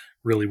really,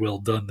 really well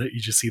done, that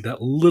you just see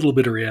that little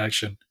bit of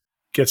reaction.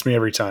 Gets me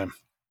every time.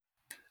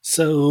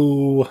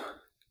 So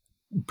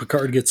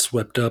Picard gets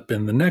swept up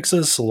in the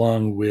Nexus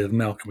along with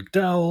Malcolm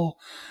McDowell,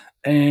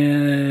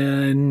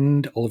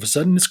 and all of a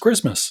sudden it's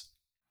Christmas.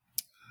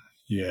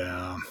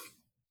 Yeah.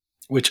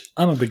 Which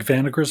I'm a big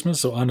fan of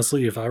Christmas, so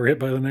honestly, if I were hit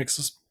by the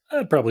Nexus,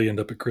 I'd probably end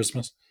up at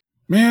Christmas.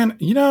 Man,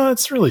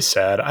 it's really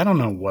sad. I don't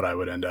know what I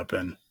would end up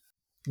in.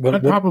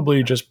 I'd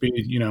probably just be,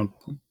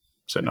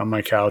 sitting on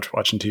my couch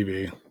watching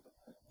TV.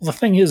 The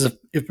thing is,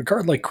 if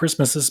Picard liked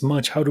Christmas this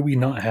much, how do we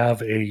not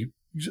have a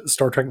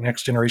Star Trek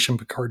Next Generation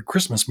Picard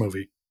Christmas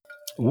movie?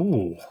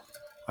 Ooh,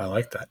 I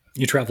like that.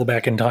 You travel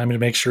back in time to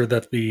make sure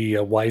that the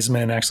wise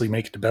men actually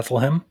make it to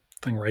Bethlehem.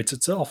 Thing writes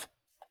itself.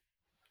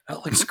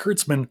 Alex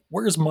Kurtzman,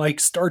 where's my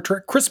Star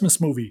Trek Christmas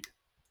movie?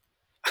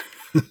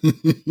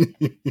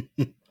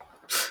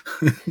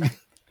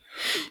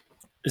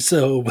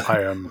 So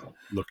I am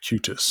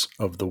Locutus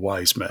of the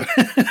Wise Men.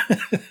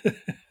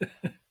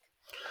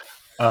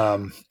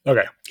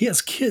 Okay. He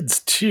has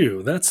kids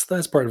too. That's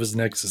part of his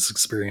Nexus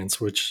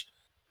experience, which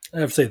I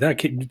have to say that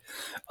kid,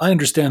 I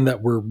understand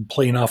that we're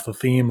playing off the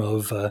theme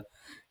of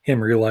him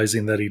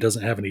realizing that he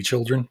doesn't have any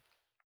children.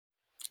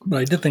 But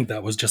I did think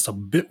that was just a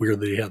bit weird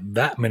that he had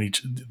that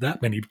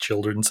many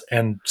children,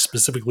 and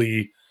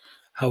specifically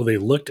how they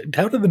looked.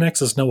 How did the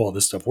Nexus know all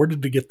this stuff? Where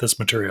did they get this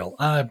material?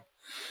 I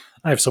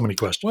have so many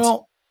questions.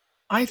 Well,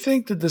 I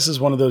think that this is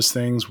one of those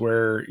things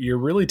where you're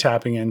really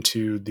tapping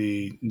into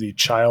the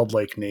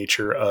childlike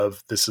nature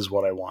of this is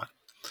what I want.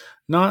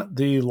 Not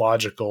the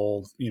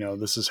logical,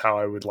 this is how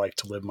I would like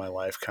to live my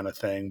life kind of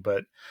thing,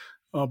 but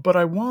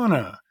I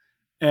wanna.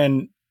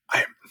 And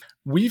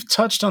we've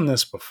touched on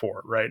this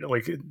before, right?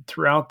 Like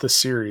throughout the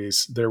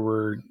series, there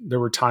were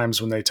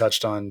times when they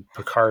touched on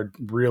Picard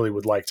really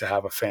would like to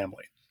have a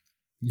family.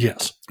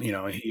 Yes.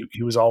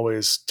 He was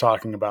always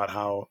talking about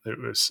how it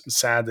was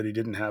sad that he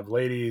didn't have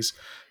ladies.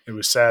 It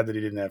was sad that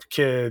he didn't have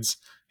kids.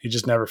 He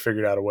just never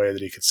figured out a way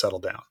that he could settle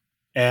down.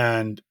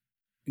 And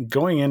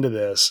going into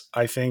this,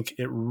 I think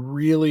it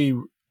really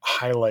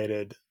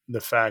highlighted the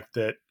fact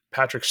that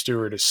Patrick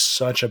Stewart is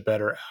such a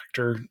better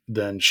actor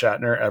than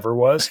Shatner ever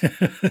was,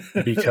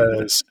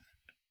 because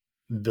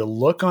the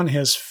look on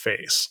his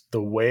face,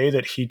 the way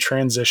that he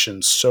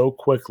transitions so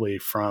quickly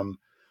from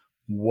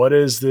what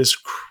is this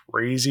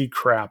crazy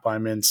crap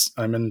I'm in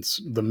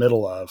the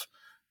middle of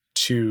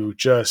to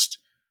just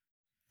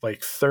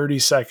like 30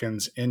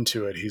 seconds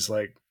into it, he's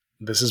like,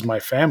 this is my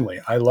family.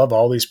 I love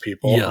all these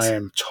people. Yes. I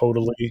am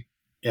totally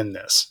in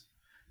this.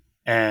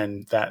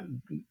 And that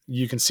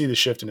you can see the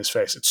shift in his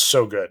face. It's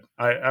so good.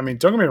 I mean,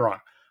 don't get me wrong.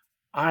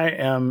 I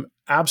am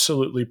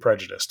absolutely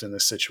prejudiced in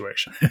this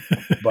situation,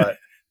 but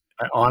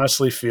I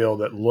honestly feel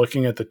that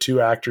looking at the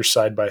two actors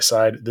side by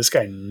side, this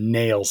guy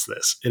nails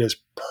this. It is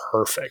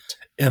perfect.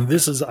 And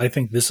I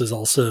think this is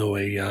also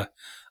a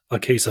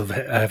case of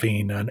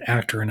having an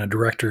actor and a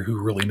director who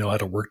really know how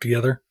to work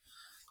together.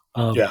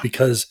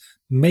 Because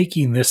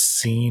making this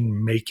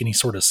scene make any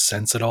sort of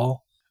sense at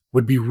all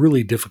would be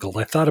really difficult.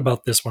 I thought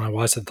about this when I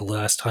watched it the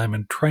last time,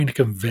 and trying to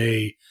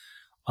convey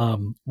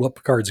what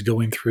Picard's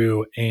going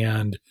through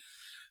and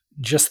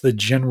just the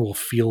general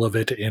feel of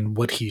it and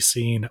what he's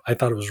seeing. I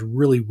thought it was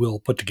really well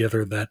put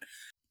together, that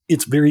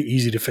it's very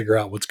easy to figure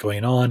out what's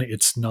going on.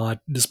 It's not,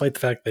 despite the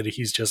fact that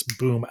he's just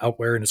boom out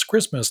wearing his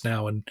Christmas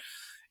now, and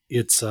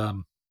it's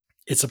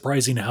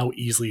surprising how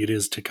easily it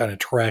is to kind of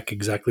track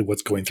exactly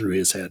what's going through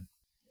his head.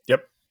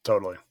 Yep,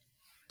 totally.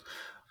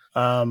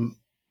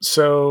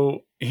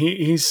 So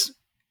he's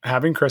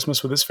having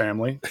Christmas with his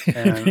family,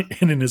 and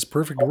in his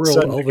perfect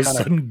world, all of a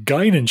sudden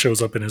Guinan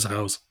shows up in his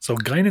house. So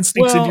Guinan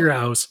sneaks into your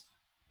house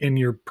in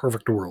your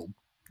perfect world.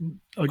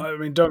 I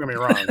mean, don't get me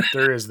wrong,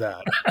 there is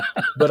that,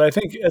 but I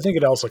think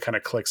it also kind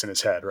of clicks in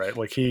his head, right?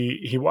 Like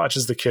he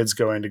watches the kids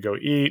going to go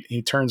eat.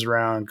 He turns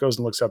around, goes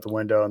and looks out the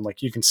window, and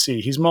like you can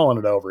see, he's mulling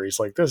it over. He's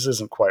like, this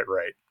isn't quite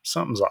right.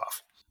 Something's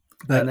off.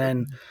 And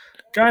then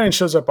Guinan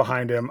shows up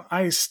behind him.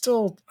 I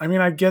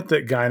get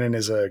that Guinan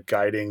is a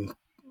guiding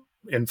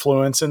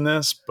influence in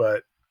this,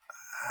 but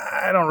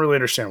I don't really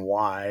understand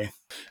why.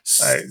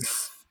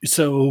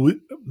 So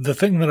the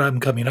thing that I'm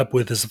coming up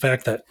with is the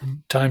fact that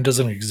time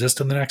doesn't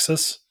exist in the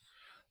Nexus.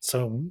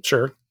 So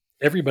sure,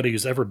 everybody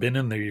who's ever been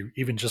in there,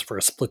 even just for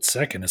a split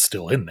second, is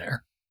still in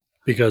there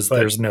because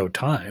there's no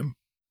time.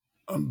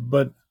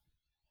 But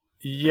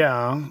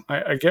yeah,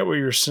 I get what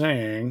you're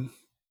saying.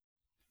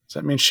 Does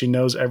that mean she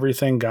knows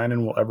everything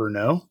Guinan will ever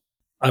know?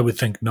 I would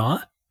think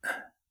not.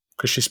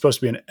 Because she's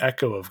supposed to be an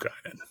echo of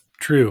Guinan.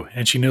 True,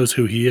 and she knows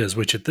who he is,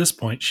 which at this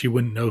point she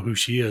wouldn't know who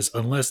she is,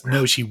 unless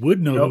she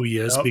would know who he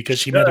is because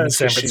she met him in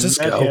San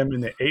Francisco. She met him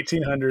in the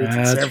 1800s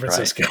in San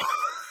Francisco. Right.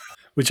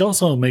 Which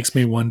also makes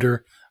me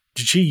wonder,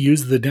 did she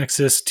use the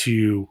Nexus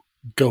to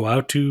go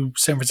out to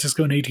San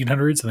Francisco in the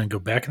 1800s and then go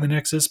back in the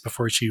Nexus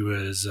before she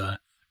was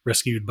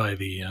rescued by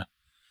the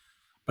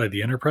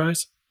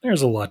Enterprise?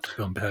 There's a lot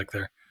to unpack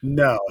there.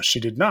 No,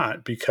 she did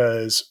not,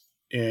 because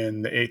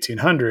in the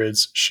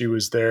 1800s, she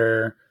was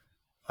there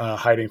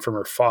hiding from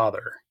her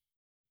father.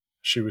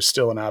 She was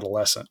still an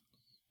adolescent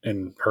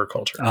in her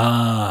culture.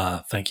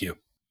 Ah, thank you.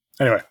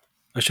 Anyway.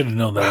 I should have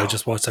known that. I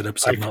just watched that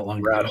episode not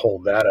long ago. I rat hole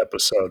that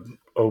episode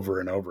over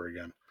and over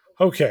again.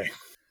 Okay.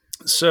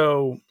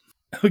 So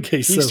Okay,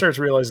 he so starts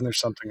realizing there's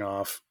something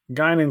off.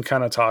 Guinan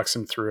kind of talks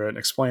him through it,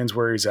 explains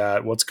where he's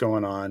at, what's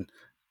going on.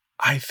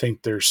 I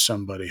think there's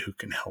somebody who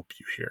can help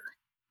you here.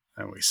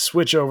 And we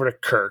switch over to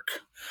Kirk.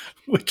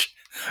 which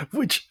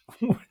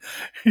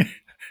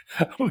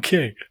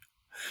okay,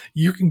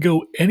 you can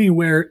go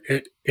anywhere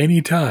at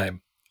any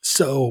time.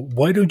 So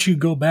why don't you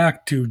go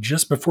back to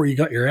just before you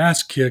got your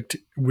ass kicked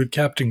with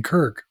Captain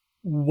Kirk?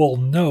 Well,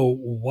 no.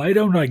 Why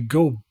don't I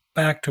go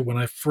back to when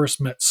I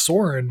first met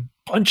Soren,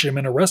 punch him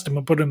and arrest him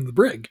and put him in the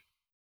brig?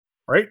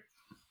 Right?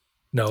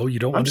 No, you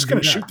don't I'm want just to do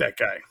going to that. shoot that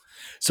guy.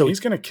 So He's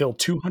going to kill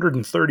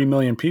 230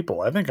 million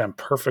people. I think I'm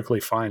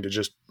perfectly fine to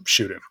just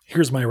shoot him.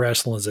 here's my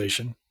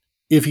rationalization.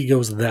 If he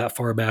goes that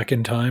far back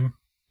in time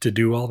to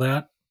do all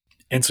that,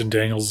 Ensign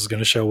Daniels is going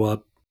to show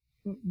up.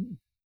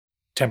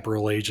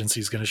 Temporal agency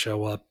is going to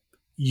show up.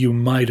 You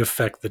might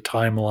affect the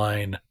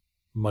timeline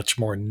much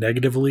more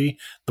negatively.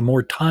 The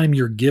more time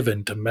you're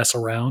given to mess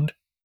around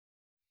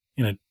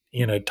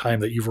in a time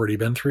that you've already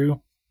been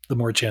through, the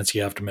more chance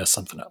you have to mess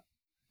something up.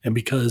 And I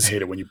because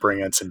hate it when you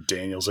bring Ensign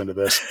Daniels into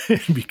this.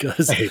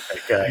 because I hate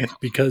that guy.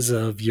 because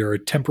of your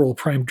temporal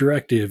prime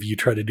directive, you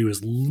try to do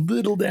as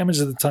little damage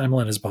to the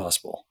timeline as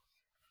possible.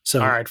 So,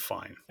 All right,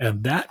 fine.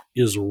 and that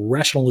is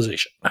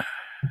rationalization.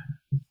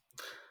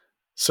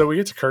 So we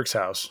get to Kirk's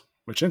house,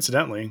 which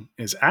incidentally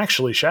is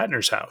actually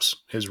Shatner's house,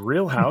 his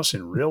real house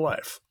in real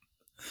life.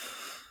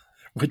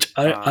 Which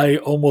I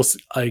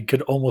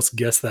could almost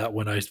guess that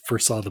when I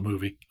first saw the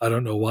movie. I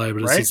don't know why,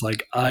 but it's Right? just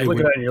like You look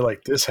at that and you're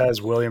like, this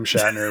has William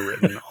Shatner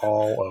written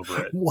all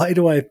over it. why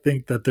do I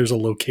think that there's a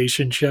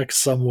location check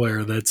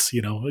somewhere that's,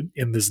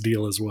 in this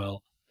deal as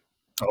well?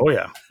 Oh,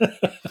 yeah.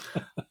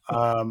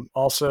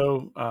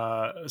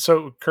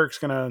 So Kirk's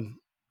going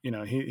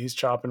to, he's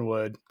chopping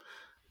wood.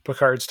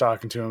 Picard's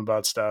talking to him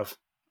about stuff.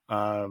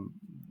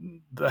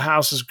 The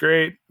house is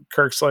great.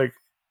 Kirk's like,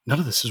 none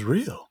of this is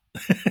real.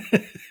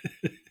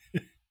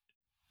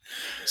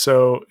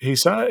 So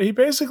he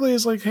basically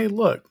is like, hey,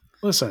 look,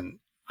 listen,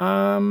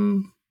 I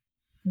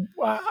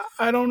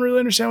don't really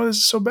understand why this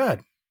is so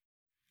bad.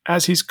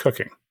 As he's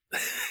cooking.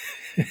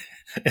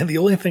 And the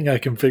only thing I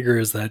can figure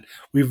is that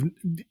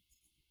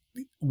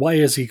why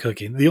is he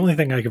cooking? The only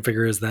thing I can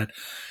figure is that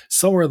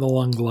somewhere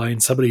along the line,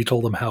 somebody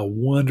told him how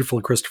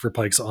wonderful Christopher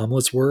Pike's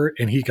omelets were,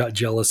 and he got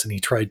jealous and he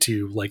tried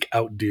to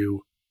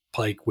outdo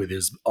Pike with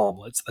his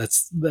omelets.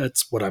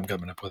 That's what I'm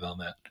coming up with on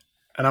that.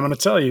 And I'm going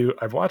to tell you,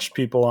 I've watched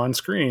people on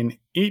screen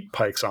eat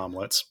Pike's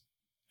omelets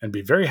and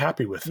be very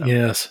happy with them.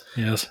 Yes.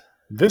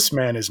 This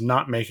man is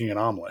not making an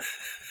omelet.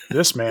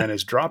 This man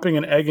is dropping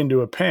an egg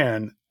into a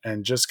pan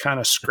and just kind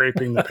of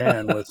scraping the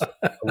pan with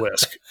a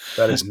whisk.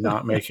 That is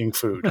not making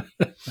food.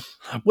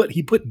 What,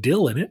 he put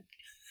dill in it?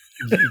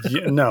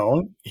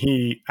 No,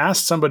 he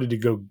asked somebody to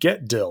go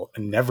get dill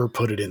and never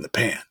put it in the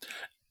pan.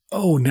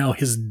 Oh, now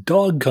his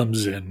dog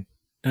comes in.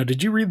 Now,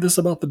 did you read this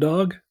about the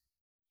dog?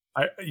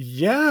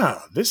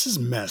 Yeah, this is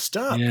messed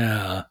up.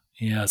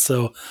 Yeah.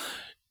 So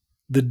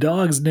the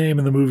dog's name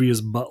in the movie is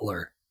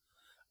Butler,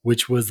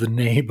 which was the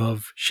name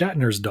of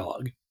Shatner's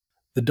dog.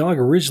 The dog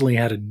originally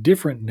had a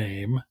different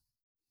name,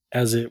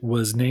 as it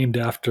was named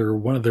after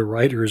one of the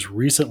writer's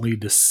recently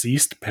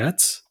deceased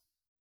pets.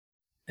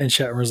 And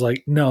Shatner was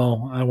like,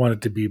 no, I want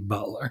it to be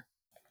Butler.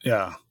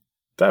 Yeah,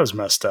 that was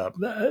messed up.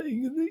 That's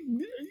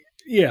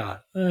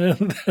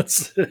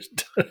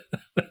it.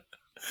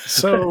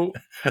 So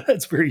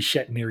that's very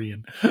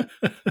Shatnerian.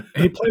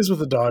 He plays with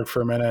the dog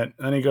for a minute,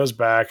 and he goes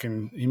back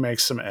and he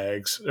makes some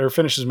eggs, or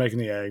finishes making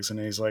the eggs, and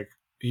he's like,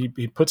 he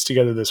puts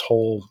together this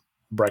whole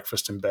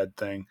breakfast in bed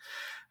thing,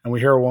 and we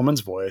hear a woman's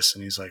voice,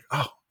 and he's like,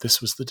 oh,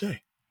 this was the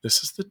day.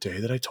 This is the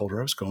day that I told her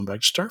I was going back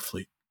to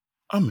Starfleet.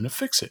 I'm going to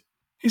fix it.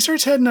 He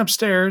starts heading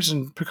upstairs,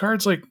 and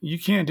Picard's like, you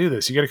can't do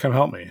this. You got to come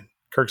help me. And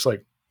Kirk's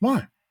like,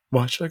 why?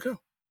 Why should I go?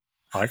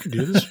 I can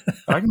do this.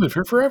 I can live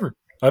here forever.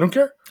 I don't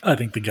care. I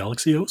think the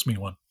galaxy owes me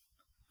one.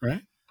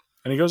 Right?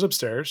 And he goes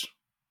upstairs,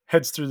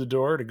 heads through the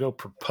door to go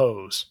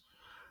propose.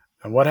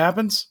 And what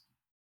happens?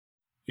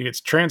 He gets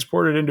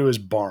transported into his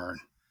barn.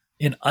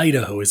 In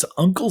Idaho, his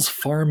uncle's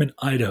farm in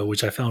Idaho,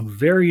 which I found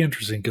very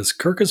interesting because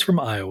Kirk is from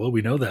Iowa.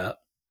 We know that.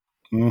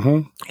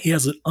 Mm-hmm. He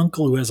has an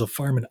uncle who has a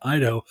farm in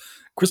Idaho.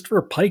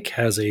 Christopher Pike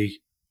has a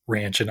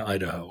ranch in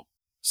Idaho.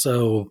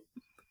 So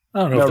I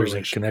don't know if there's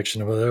a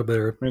connection over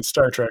there. I mean,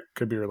 Star Trek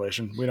could be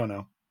relation. We don't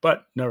know.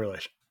 But no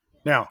relation.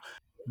 Now,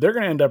 they're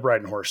going to end up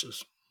riding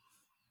horses.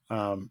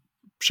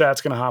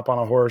 Shat's going to hop on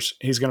a horse.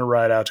 He's going to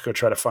ride out to go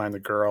try to find the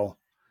girl.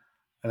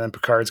 And then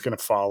Picard's going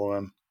to follow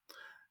him.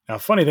 Now,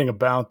 funny thing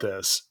about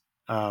this,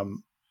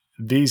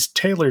 these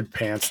tailored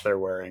pants they're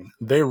wearing,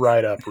 they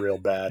ride up real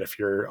bad if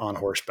you're on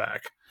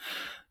horseback.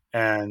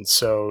 And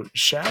so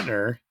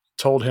Shatner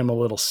told him a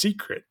little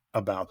secret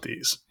about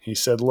these. He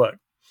said, look,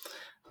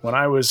 when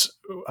I was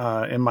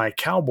in my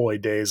cowboy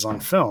days on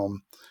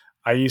film,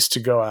 I used to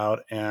go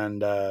out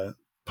and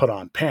put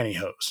on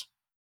pantyhose.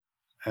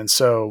 And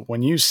so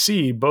when you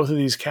see both of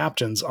these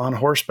captains on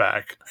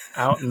horseback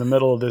out in the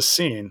middle of this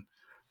scene,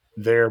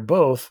 they're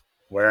both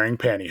wearing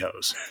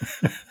pantyhose.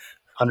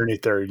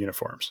 underneath their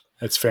uniforms.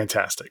 It's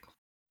fantastic.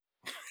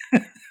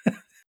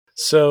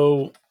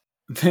 So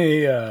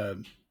they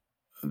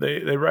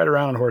ride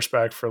around on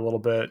horseback for a little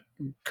bit.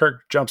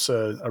 Kirk jumps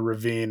a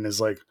ravine and is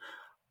like,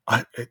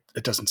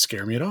 it doesn't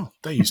scare me at all.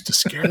 They used to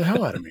scare the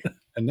hell out of me.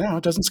 And now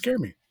it doesn't scare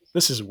me.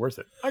 This isn't worth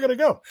it. I got to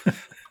go.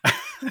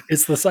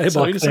 It's the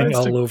Cybok thing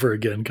all over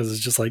again, because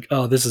it's just like,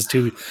 oh, this is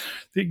too.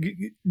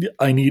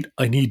 I need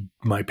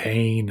my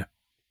pain.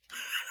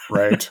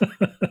 Right.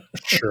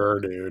 Sure,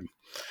 dude.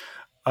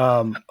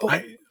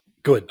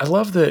 Good. I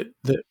love that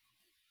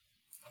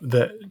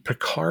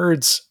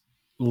Picard's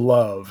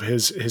love,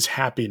 his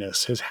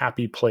happiness, his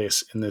happy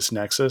place in this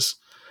Nexus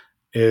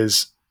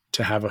is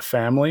to have a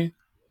family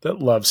that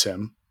loves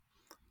him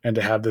and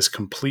to have this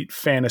complete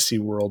fantasy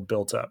world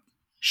built up.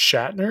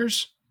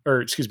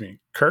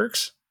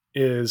 Kirk's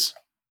is,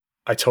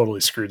 I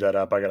totally screwed that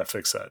up. I got to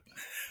fix that.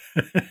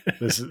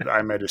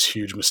 I made this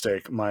huge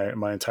mistake.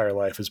 My entire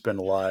life has been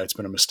a lie. It's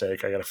been a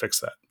mistake. I got to fix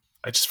that.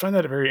 I just find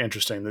that very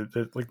interesting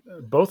that like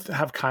both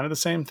have kind of the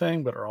same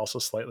thing, but are also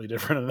slightly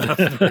different enough.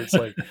 It's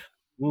like,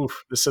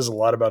 oof, this says a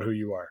lot about who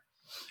you are.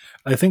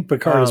 I think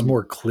Picard is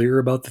more clear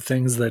about the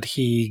things that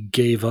he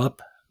gave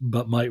up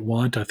but might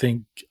want. I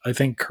think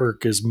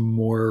Kirk is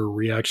more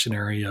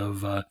reactionary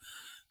of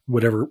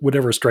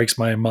whatever strikes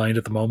my mind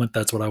at the moment.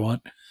 That's what I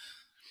want.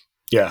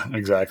 Yeah,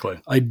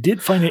 exactly. I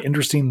did find it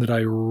interesting that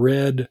I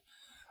read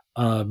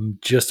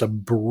just a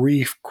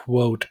brief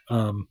quote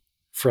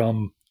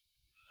from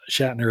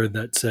Shatner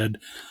that said,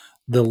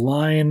 the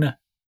line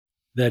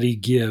that he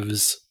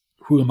gives,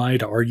 "Who am I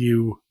to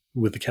argue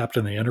with the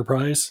captain of the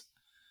Enterprise?"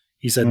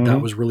 He said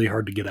that was really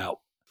hard to get out.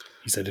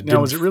 He said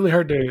was it really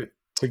hard to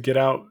get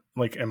out,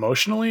 like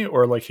emotionally,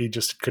 or like he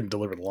just couldn't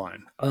deliver the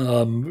line?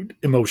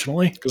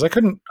 Emotionally, because I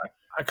couldn't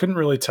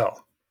really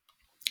tell.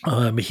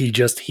 He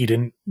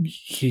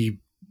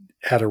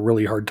had a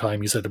really hard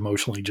time, he said,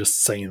 emotionally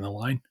just saying the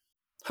line.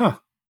 Huh.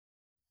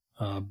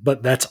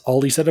 But that's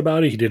all he said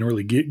about it. He didn't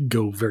really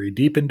go very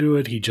deep into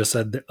it. He just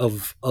said that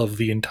of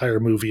the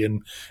entire movie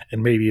and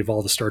maybe of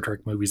all the Star Trek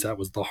movies, that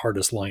was the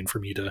hardest line for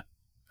me to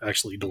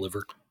actually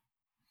deliver.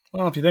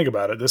 Well, if you think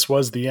about it, this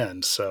was the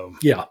end. So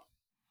yeah,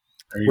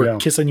 we're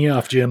kissing you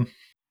off, Jim.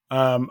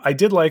 I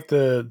did like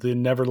the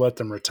never let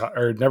them retire,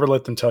 or never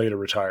let them tell you to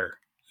retire.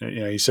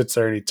 You know, he sits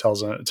there and he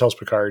tells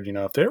Picard, you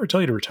know, if they ever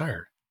tell you to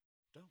retire,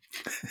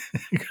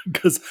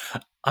 because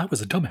I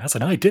was a dumbass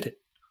and I did it.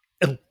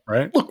 And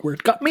right? Look where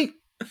it got me.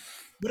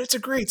 But it's a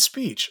great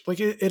speech. Like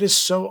it is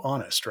so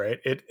honest, right?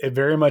 It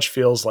very much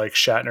feels like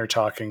Shatner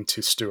talking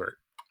to Stewart,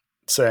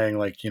 saying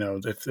like, you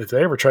know, if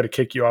they ever try to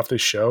kick you off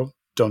this show,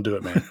 don't do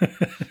it, man.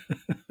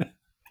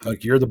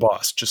 Like, you're the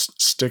boss. Just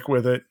stick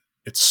with it.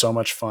 It's so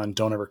much fun.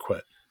 Don't ever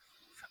quit.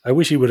 I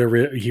wish he would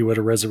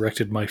have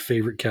resurrected my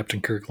favorite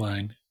Captain Kirk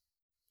line.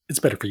 It's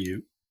better for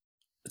you.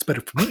 It's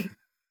better for me.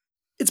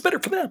 It's better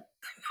for them.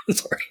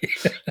 Sorry.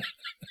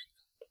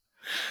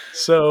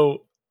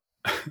 So,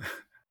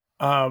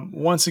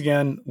 once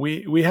again,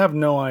 we have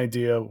no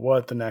idea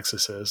what the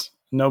Nexus is.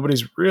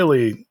 Nobody's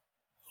really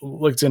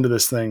looked into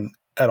this thing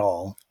at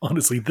all.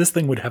 Honestly, this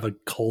thing would have a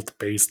cult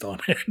based on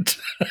it.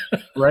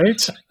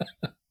 Right?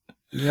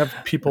 You have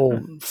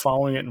people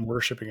following it and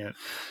worshiping it.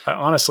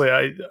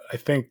 I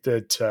think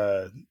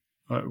that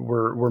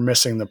we're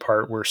missing the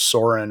part where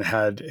Soren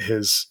had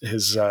his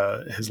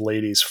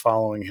ladies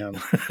following him,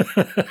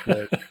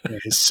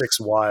 his 6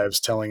 wives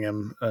telling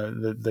him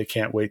that they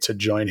can't wait to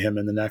join him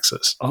in the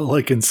Nexus. All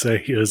I can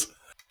say is,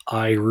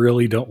 I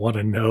really don't want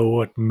to know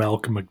what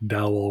Malcolm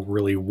McDowell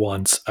really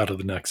wants out of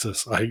the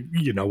Nexus.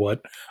 You know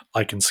what?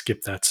 I can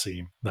skip that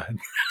scene.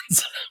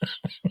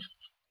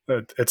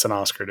 It's an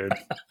Oscar, dude.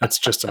 It's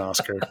just an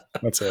Oscar.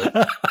 That's it.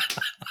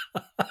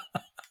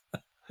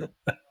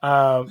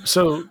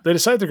 So they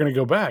decide they're going to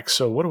go back.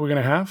 So what are we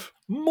going to have?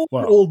 More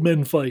old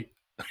men fight.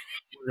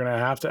 We're going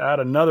to have to add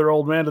another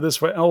old man to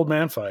this old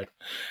man fight.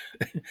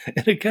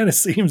 And it kind of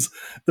seems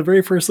the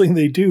very first thing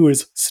they do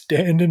is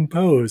stand and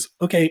pose.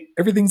 Okay,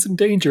 everything's in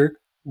danger.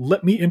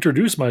 Let me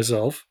introduce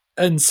myself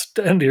and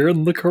stand here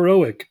and look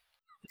heroic.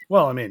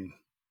 Well, I mean,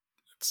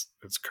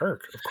 it's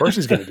Kirk. Of course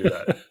he's going to do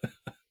that.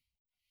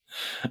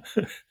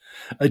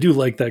 I do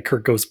like that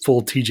Kirk goes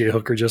full TJ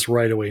Hooker just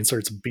right away and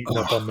starts beating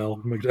up on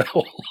Malcolm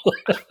McDowell.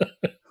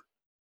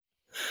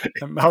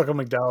 And Malcolm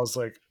McDowell's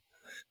like,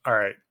 all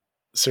right,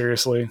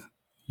 seriously,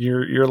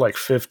 you're like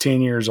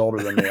 15 years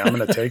older than me. I'm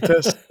going to take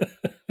this.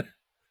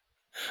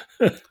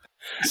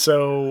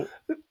 So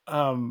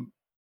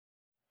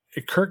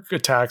Kirk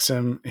attacks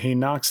him. He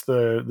knocks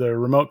the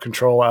remote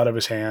control out of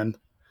his hand,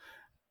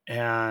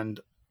 and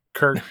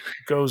Kirk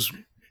goes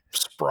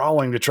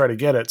sprawling to try to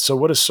get it. So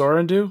what does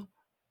Soren do?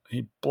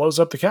 He blows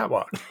up the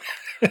catwalk.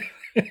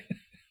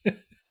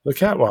 The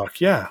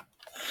catwalk, yeah.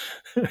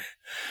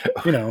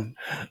 You know,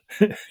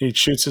 he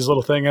shoots his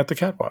little thing at the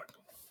catwalk.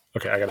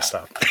 Okay, I gotta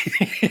stop.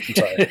 I'm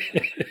sorry.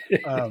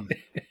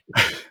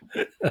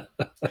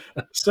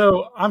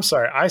 So I'm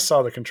sorry. I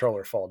saw the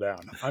controller fall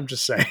down. I'm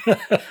just saying.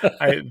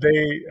 I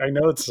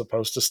know it's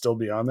supposed to still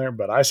be on there,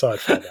 but I saw it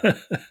fall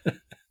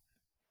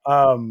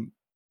down.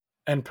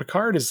 And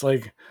Picard is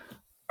like,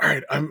 all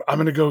right, I'm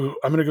gonna go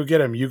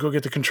get him. You go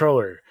get the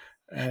controller.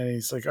 And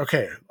he's like,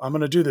 okay, I'm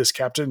gonna do this,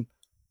 Captain.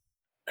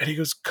 And he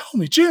goes, call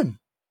me Jim.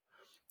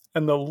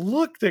 And the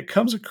look that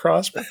comes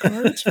across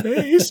Picard's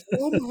face,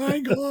 oh my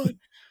God,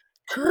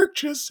 Kirk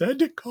just said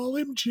to call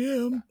him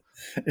Jim.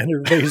 And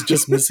everybody's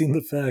just missing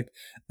the fact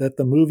that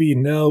the movie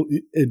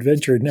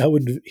adventure now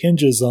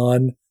hinges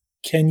on,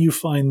 can you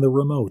find the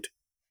remote?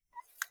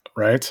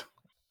 Right?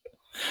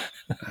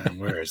 And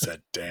where is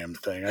that damn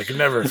thing? I can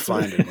never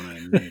find it when I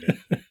need it.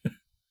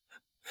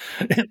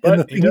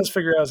 But he does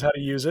figure out how to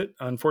use it.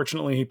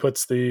 Unfortunately, he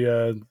puts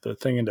the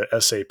thing into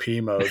SAP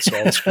mode, so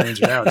all the screens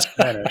are now in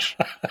Spanish.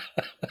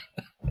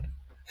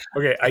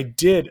 Okay,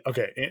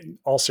 in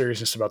all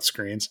seriousness about the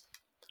screens,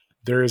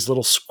 there is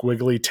little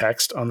squiggly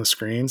text on the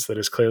screens that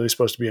is clearly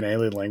supposed to be an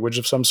alien language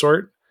of some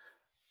sort.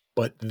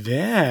 But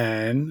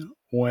then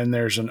when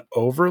there's an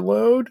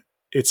overload,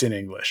 it's in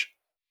English.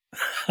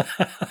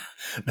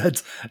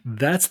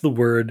 That's the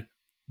word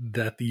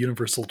that the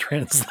universal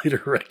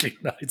translator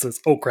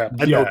recognizes. Oh crap,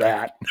 I know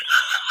that.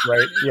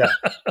 Right? Yeah.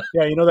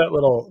 Yeah, you know that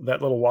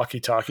little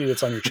walkie-talkie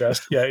that's on your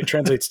chest? Yeah, it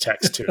translates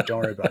text too. Don't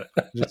worry about it.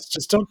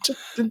 Just don't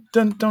think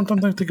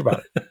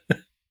about it.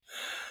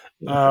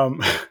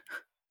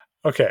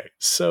 Okay,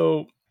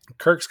 so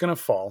Kirk's gonna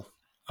fall.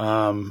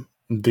 The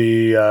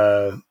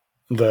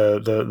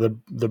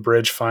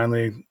bridge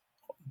finally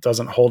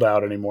doesn't hold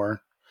out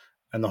anymore,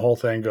 and the whole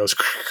thing goes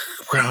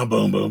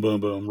boom, boom, boom,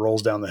 boom,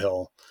 rolls down the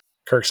hill.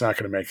 Kirk's not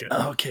going to make it.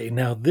 Okay,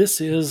 now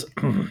this is.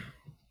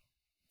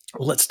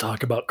 Let's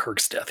talk about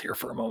Kirk's death here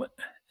for a moment,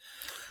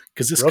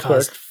 because this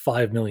cost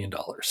 $5 million.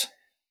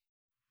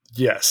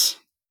 Yes.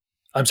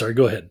 I'm sorry.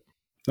 Go ahead.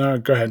 No,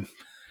 go ahead.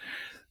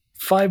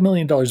 $5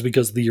 million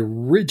because the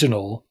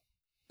original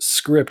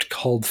script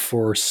called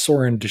for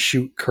Soren to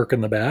shoot Kirk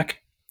in the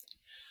back.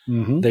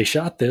 Mm-hmm. They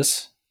shot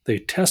this. They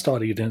test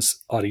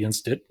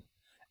audienced it,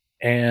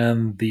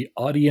 and the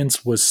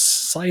audience was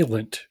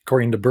silent,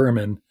 according to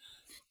Berman,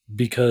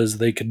 because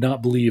they could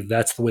not believe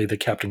that's the way that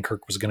Captain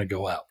Kirk was going to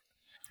go out.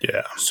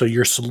 Yeah. So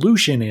your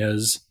solution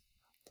is,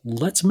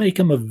 let's make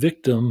him a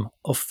victim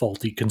of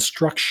faulty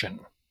construction,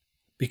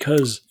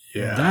 because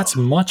that's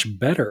much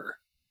better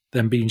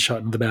than being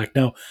shot in the back.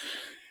 Now,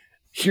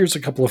 here's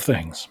a couple of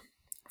things.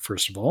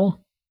 First of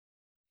all,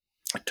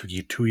 it took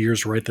you 2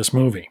 years to write this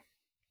movie.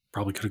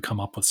 Probably could have come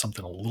up with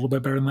something a little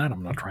bit better than that.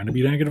 I'm not trying to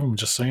be negative. I'm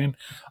just saying.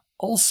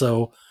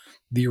 Also,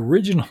 the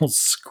original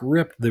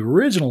script, the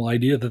original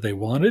idea that they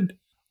wanted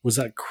was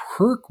that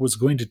Kirk was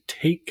going to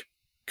take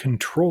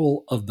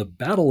control of the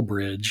battle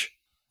bridge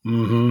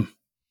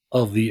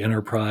of the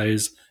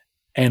Enterprise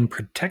and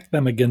protect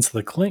them against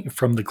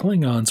from the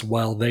Klingons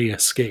while they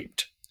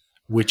escaped,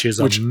 which is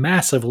a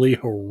massively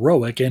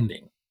heroic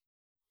ending.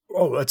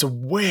 Oh, that's a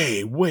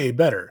way, way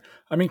better.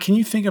 I mean, can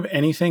you think of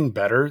anything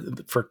better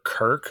for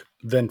Kirk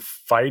than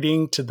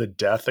fighting to the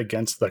death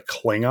against the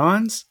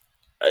Klingons?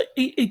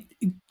 It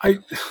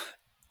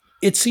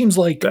seems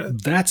like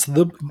that's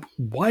the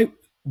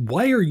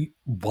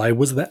why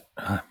was that?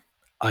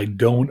 I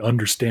don't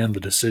understand the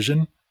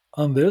decision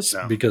on this,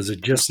 because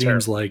it just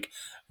seems like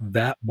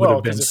that would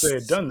have been. Because if they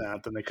had done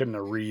that, then they couldn't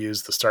have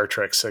reused the Star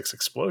Trek VI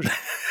explosion.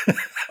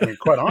 I mean,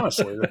 quite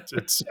honestly,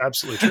 it's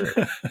absolutely true.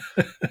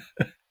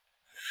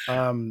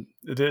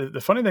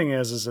 The funny thing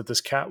is that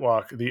this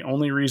catwalk, the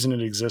only reason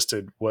it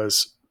existed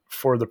was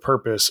for the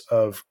purpose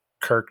of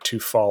Kirk to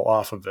fall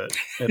off of it.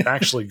 It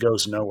actually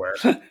goes nowhere.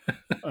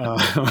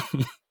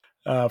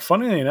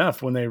 Funnily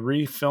enough, when they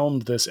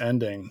refilmed this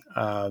ending,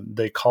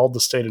 they called the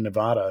state of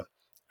Nevada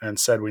and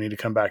said, we need to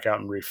come back out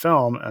and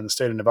refilm. And the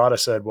state of Nevada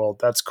said, well,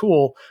 that's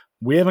cool.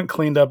 We haven't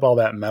cleaned up all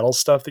that metal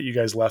stuff that you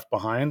guys left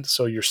behind,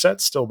 so your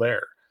set's still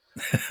there.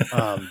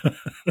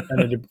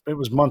 And it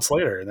was months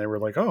later, and they were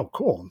like, oh,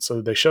 cool. And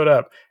so they showed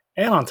up.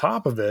 And on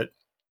top of it,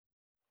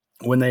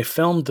 when they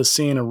filmed the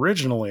scene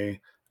originally,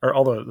 or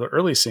all the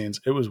early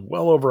scenes, it was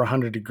well over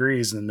 100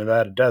 degrees in the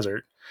Nevada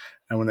desert.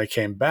 And when they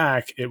came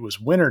back, it was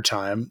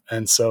wintertime.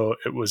 And so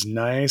it was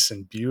nice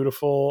and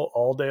beautiful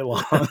all day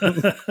long.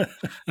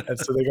 And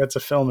so they got to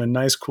film in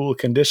nice, cool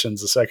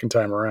conditions the second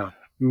time around.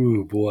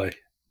 Ooh, boy.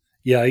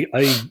 Yeah,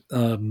 I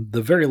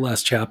the very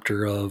last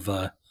chapter of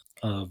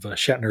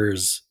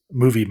Shatner's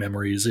movie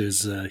memories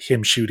is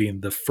him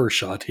shooting the first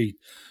shot.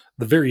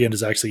 The very end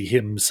is actually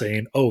him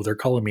saying, oh, they're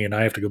calling me and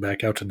I have to go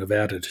back out to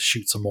Nevada to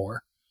shoot some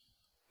more.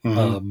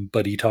 Mm-hmm.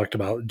 But he talked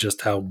about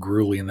just how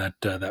grueling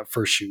that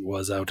first shoot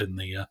was out in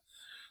the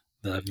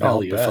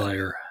Valley of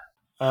Fire.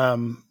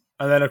 And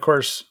then, of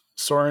course,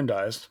 Soren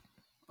dies.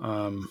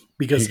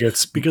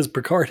 Because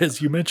Picard, as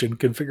you mentioned,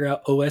 can figure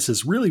out OS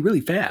is really,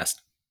 really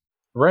fast.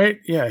 Right?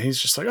 Yeah,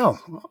 he's just like, oh,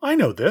 I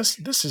know this.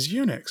 This is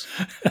Unix.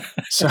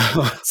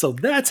 So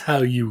that's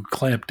how you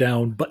clamp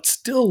down, but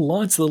still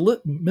launch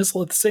the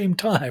missile at the same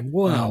time.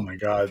 Wow. Oh my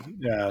God.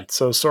 Yeah.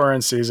 So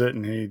Soren sees it,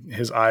 and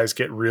his eyes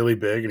get really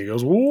big, and he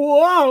goes,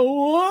 whoa,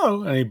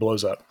 whoa, and he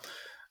blows up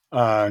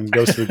and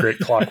goes to the great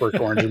clockwork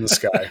orange in the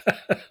sky.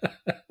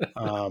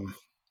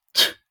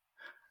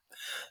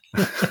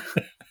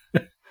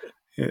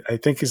 I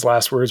think his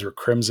last words were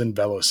Crimson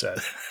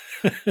Velocet.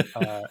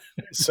 Uh,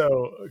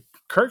 so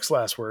Kirk's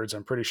last words,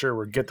 I'm pretty sure,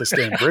 were "Get this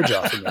damn bridge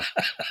off of me."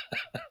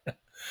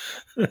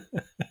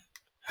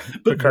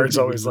 But Picard's nobody would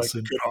always like,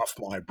 listen. "Get off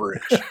my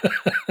bridge,"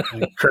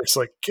 and Kirk's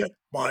like, "Get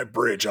my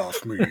bridge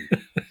off me."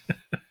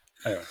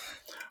 Anyway,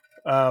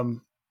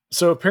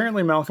 so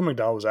apparently Malcolm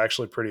McDowell was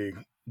actually pretty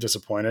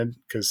disappointed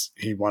because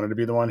he wanted to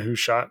be the one who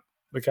shot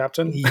the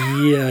captain.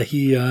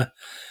 Yeah,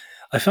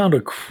 I found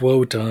a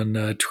quote on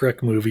a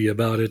Trek movie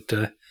about it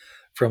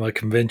from a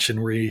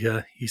convention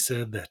where he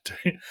said that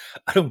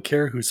I don't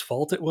care whose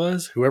fault it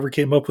was. Whoever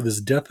came up with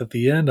his death at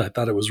the end, I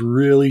thought it was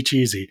really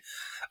cheesy.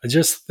 I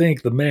just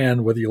think the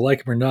man, whether you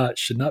like him or not,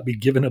 should be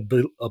given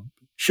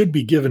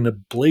a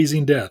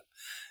blazing death.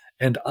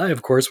 And I,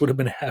 of course, would have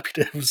been happy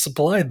to have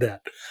supplied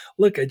that.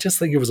 Look, I just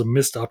think it was a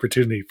missed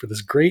opportunity for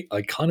this great,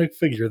 iconic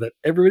figure that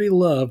everybody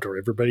loved or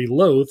everybody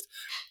loathed.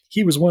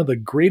 He was one of the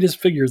greatest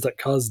figures that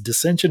caused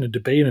dissension and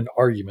debate and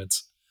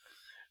arguments.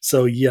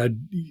 So, yeah,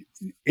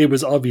 it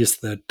was obvious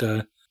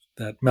that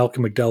that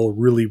Malcolm McDowell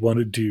really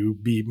wanted to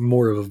be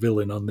more of a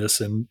villain on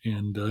this and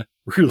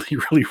really,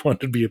 really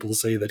wanted to be able to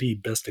say that he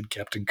bested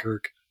Captain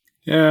Kirk.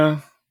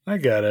 Yeah, I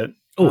get it.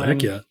 Oh,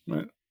 heck yeah.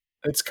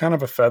 It's kind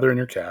of a feather in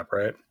your cap,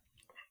 right?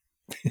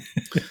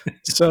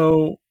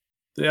 So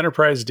the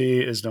Enterprise D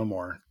is no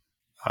more.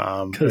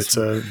 It's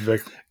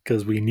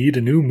because we need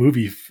a new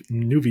movie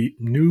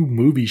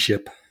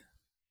ship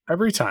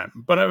every time.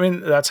 But I mean,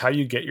 that's how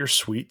you get your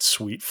sweet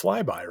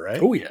flyby,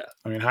 right? Oh yeah.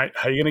 I mean, how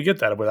are you going to get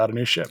that without a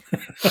new ship?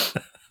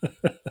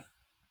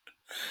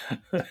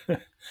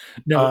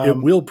 Now,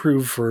 it will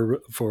prove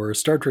for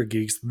Star Trek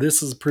geeks.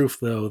 This is proof,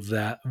 though,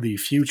 that the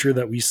future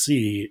that we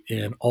see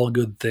in All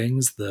Good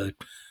Things, the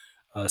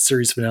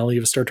series finale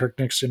of Star Trek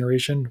Next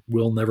Generation,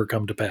 will never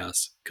come to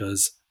pass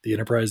because the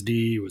Enterprise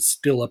D was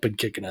still up and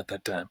kicking at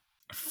that time.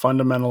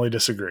 Fundamentally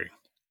disagree.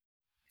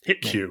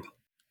 Hit me.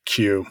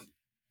 Q.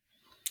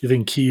 You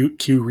think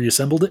Q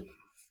reassembled it?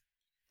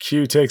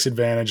 Q takes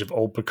advantage of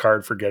old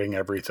Picard forgetting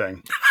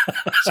everything.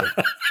 So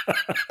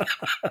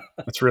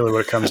that's really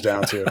what it comes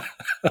down to.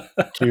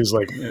 Q's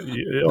like,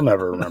 you'll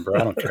never remember.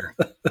 I don't care.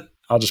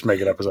 I'll just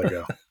make it up as I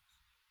go.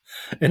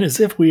 And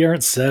as if we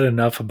aren't said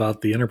enough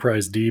about the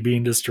Enterprise D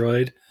being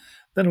destroyed,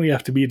 then we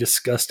have to be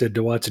disgusted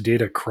to watch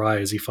Data cry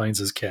as he finds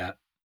his cat.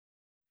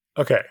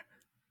 Okay.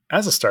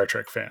 As a Star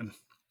Trek fan,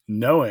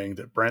 knowing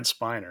that Brent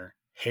Spiner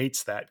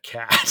hates that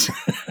cat,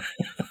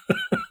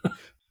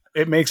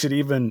 it makes it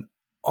even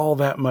all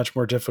that much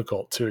more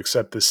difficult to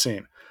accept this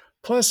scene.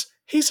 Plus,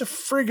 he's a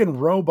friggin'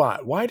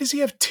 robot. Why does he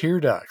have tear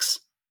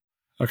ducts?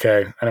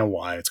 Okay, I know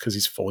why. It's because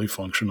he's fully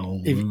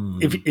functional.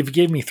 If you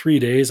gave me 3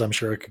 days, I'm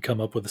sure I could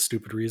come up with a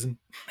stupid reason.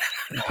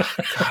 Oh,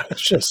 God,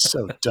 it's just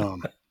so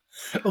dumb.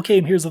 Okay,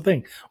 and here's the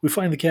thing. We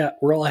find the cat.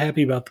 We're all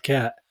happy about the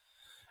cat.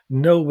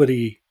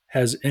 Nobody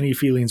has any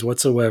feelings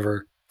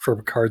whatsoever for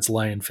Picard's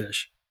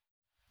lionfish.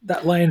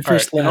 That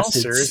lionfish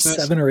lasted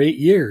 7 or 8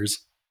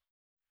 years.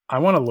 I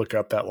want to look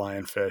up that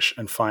lionfish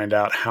and find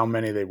out how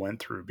many they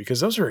went through because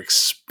those are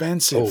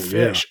expensive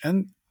fish. Yeah.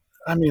 And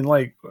I mean,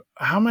 like,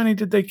 how many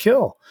did they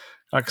kill?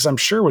 Because I'm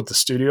sure with the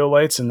studio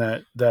lights in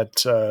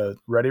that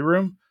ready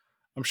room,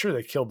 I'm sure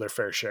they killed their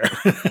fair share.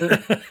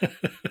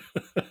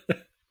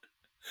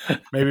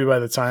 Maybe by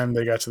the time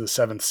they got to the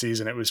 7th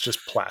season, it was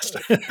just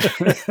plastic.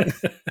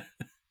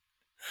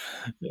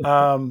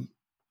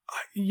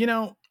 You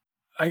know,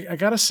 I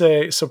gotta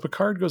say, so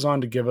Picard goes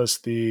on to give us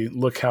the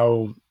look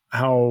how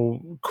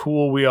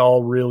cool we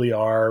all really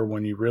are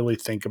when you really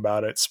think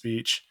about it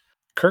speech.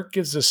 Kirk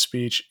gives this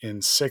speech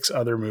in 6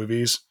 other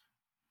movies,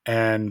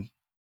 and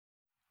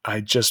I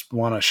just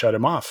want to shut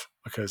him off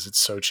because it's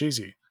so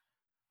cheesy.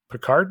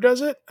 Picard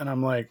does it, and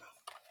I'm like,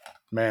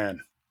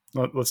 man,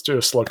 let's do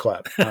a slow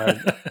clap.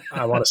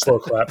 I want a slow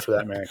clap for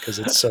that man because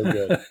it's so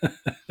good.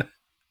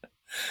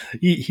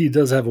 He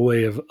does have a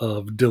way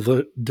of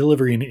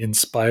delivering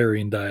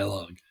inspiring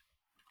dialogue.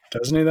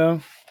 Doesn't he,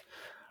 though?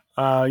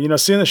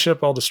 Seeing the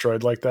ship all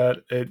destroyed like that,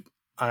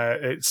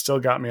 it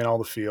still got me in all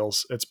the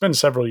feels. It's been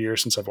several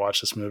years since I've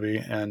watched this movie,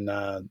 and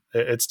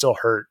it still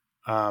hurt.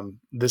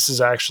 This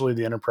is actually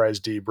the Enterprise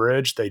D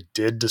bridge. They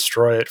did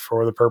destroy it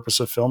for the purpose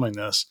of filming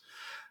this,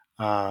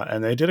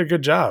 and they did a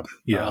good job.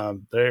 Yeah.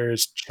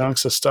 There's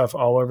chunks of stuff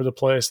all over the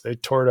place. They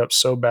tore it up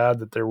so bad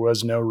that there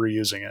was no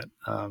reusing it.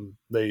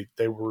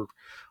 They were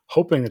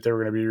hoping that they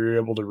were going to be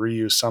able to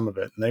reuse some of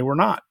it, and they were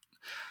not.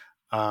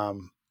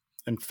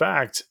 In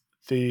fact,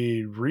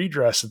 the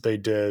redress that they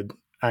did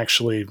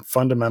actually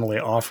fundamentally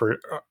altered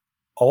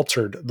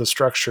the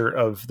structure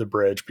of the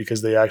bridge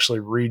because they actually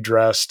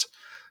redressed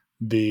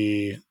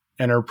the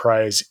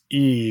Enterprise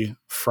E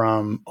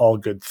from All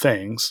Good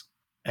Things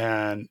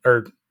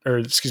or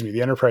excuse me,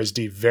 the Enterprise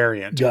D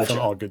variant from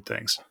All Good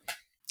Things.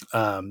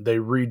 They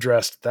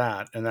redressed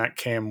that, and that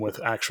came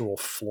with actual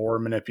floor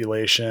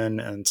manipulation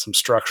and some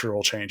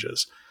structural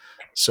changes.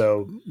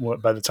 So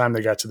by the time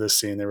they got to this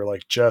scene, they were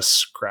like, just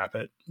scrap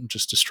it,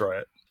 just destroy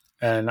it.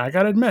 And I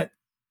got to admit,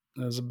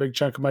 it was a big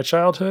chunk of my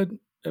childhood.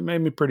 It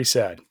made me pretty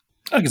sad.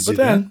 I can see that.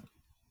 Then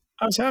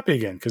I was happy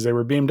again because they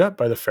were beamed up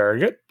by the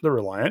Farragut, the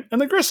Reliant, and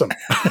the Grissom.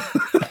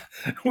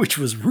 which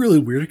was really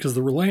weird because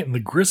the Reliant and the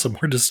Grissom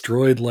were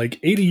destroyed like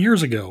 80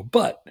 years ago.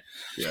 But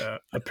Yeah.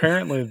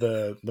 Apparently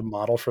the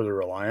model for the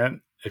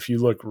Reliant, if you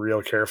look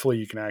real carefully,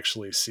 you can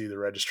actually see the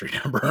registry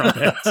number on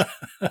it.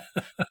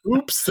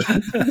 Oops.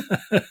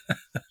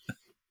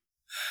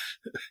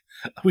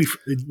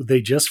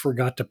 They just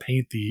forgot to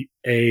paint the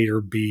A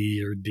or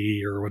B or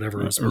D or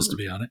whatever was supposed to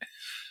be on it.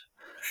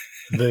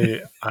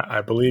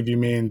 I believe you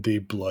mean the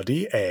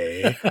bloody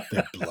A,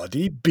 the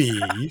bloody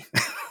B.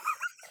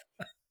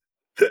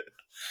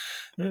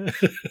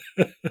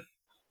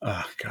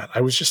 Oh, God.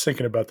 I was just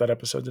thinking about that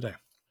episode today.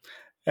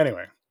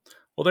 Anyway,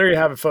 well, there you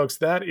have it, folks.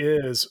 That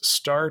is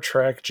Star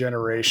Trek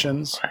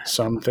Generations.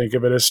 Some think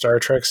of it as Star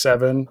Trek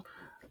 7.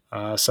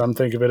 Some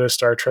think of it as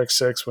Star Trek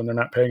 6 when they're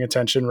not paying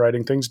attention,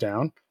 writing things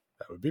down.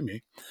 That would be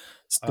me.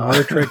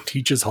 Star Trek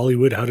teaches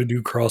Hollywood how to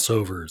do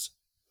crossovers.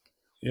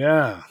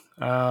 Yeah.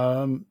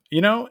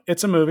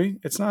 It's a movie.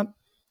 It's not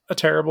a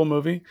terrible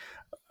movie.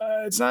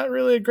 It's not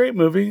really a great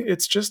movie.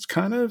 It's just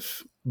kind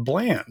of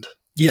bland.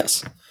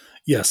 Yes.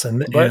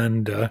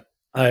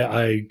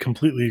 I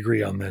completely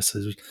agree on this.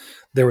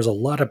 There was a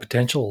lot of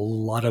potential,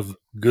 a lot of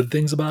good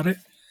things about it.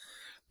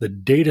 The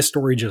Data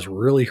story just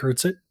really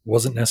hurts it.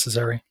 Wasn't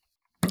necessary.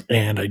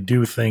 And I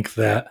do think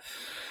that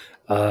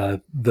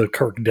the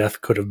Kirk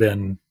death could have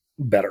been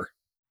better.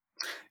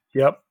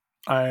 Yep.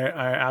 I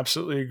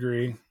absolutely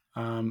agree.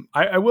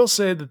 I will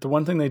say that the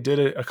one thing they did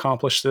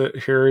accomplish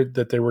here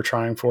that they were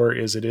trying for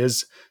is it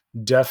is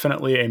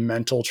definitely a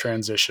mental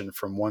transition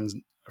from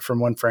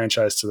one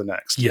franchise to the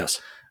next.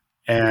 Yes.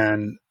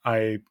 And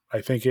I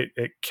think it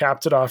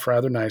capped it off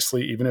rather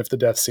nicely, even if the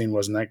death scene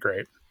wasn't that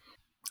great.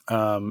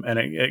 And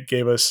it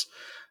gave us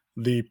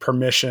the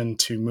permission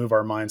to move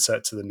our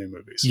mindset to the new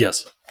movies.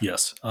 Yes.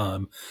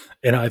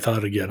 And I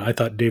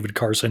thought David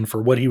Carson,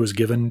 for what he was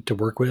given to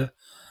work with,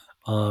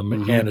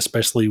 and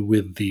especially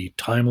with the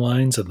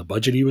timelines and the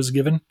budget he was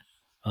given,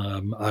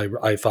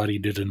 I thought he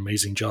did an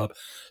amazing job.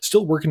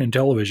 Still working in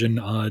television,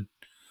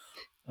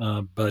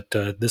 but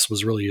this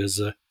was really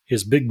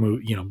his big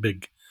movie,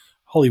 big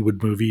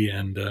Hollywood movie,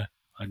 and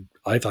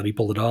I thought he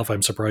pulled it off.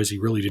 I'm surprised he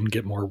really didn't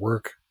get more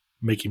work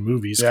making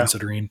movies,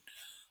 considering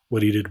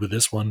what he did with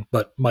this one.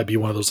 But might be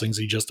one of those things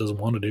he just doesn't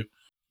want to do.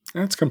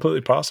 That's completely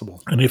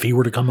possible. And if he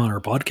were to come on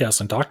our podcast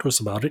and talk to us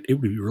about it, it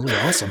would be really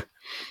awesome.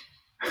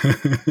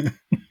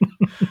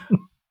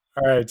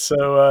 All right.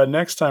 So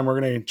next time we're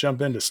going to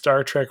jump into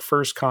Star Trek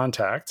First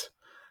Contact,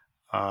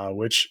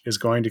 which is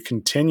going to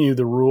continue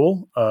the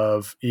rule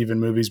of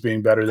even movies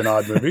being better than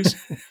odd movies.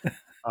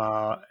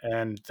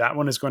 And that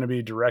one is going to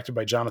be directed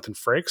by Jonathan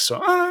Frakes.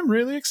 So I'm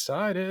really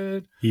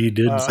excited. He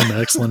did some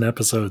excellent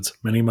episodes.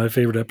 Many of my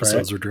favorite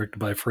episodes were directed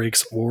by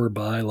Frakes or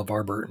by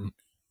LeVar Burton.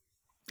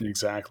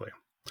 Exactly.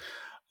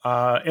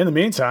 In the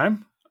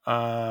meantime,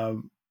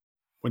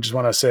 we just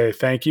want to say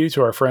thank you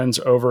to our friends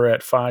over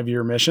at 5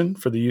 Year Mission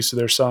for the use of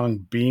their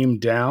song Beam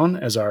Down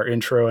as our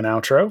intro and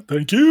outro.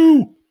 Thank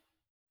you.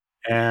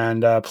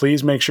 And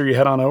please make sure you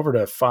head on over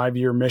to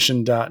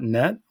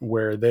 5yearmission.net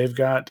where they've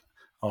got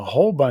a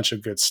whole bunch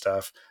of good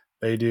stuff.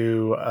 They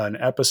do an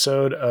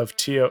episode of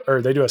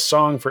they do a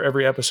song for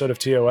every episode of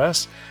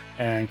TOS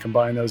and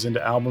combine those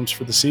into albums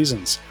for the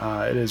seasons.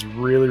 It is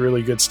really,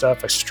 really good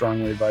stuff. I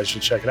strongly advise you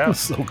to check it out.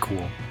 That's so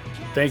cool.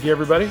 Thank you,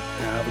 everybody.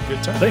 Have a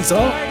good time. Thanks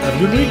all. Have a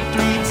good week.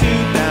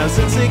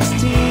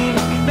 2016.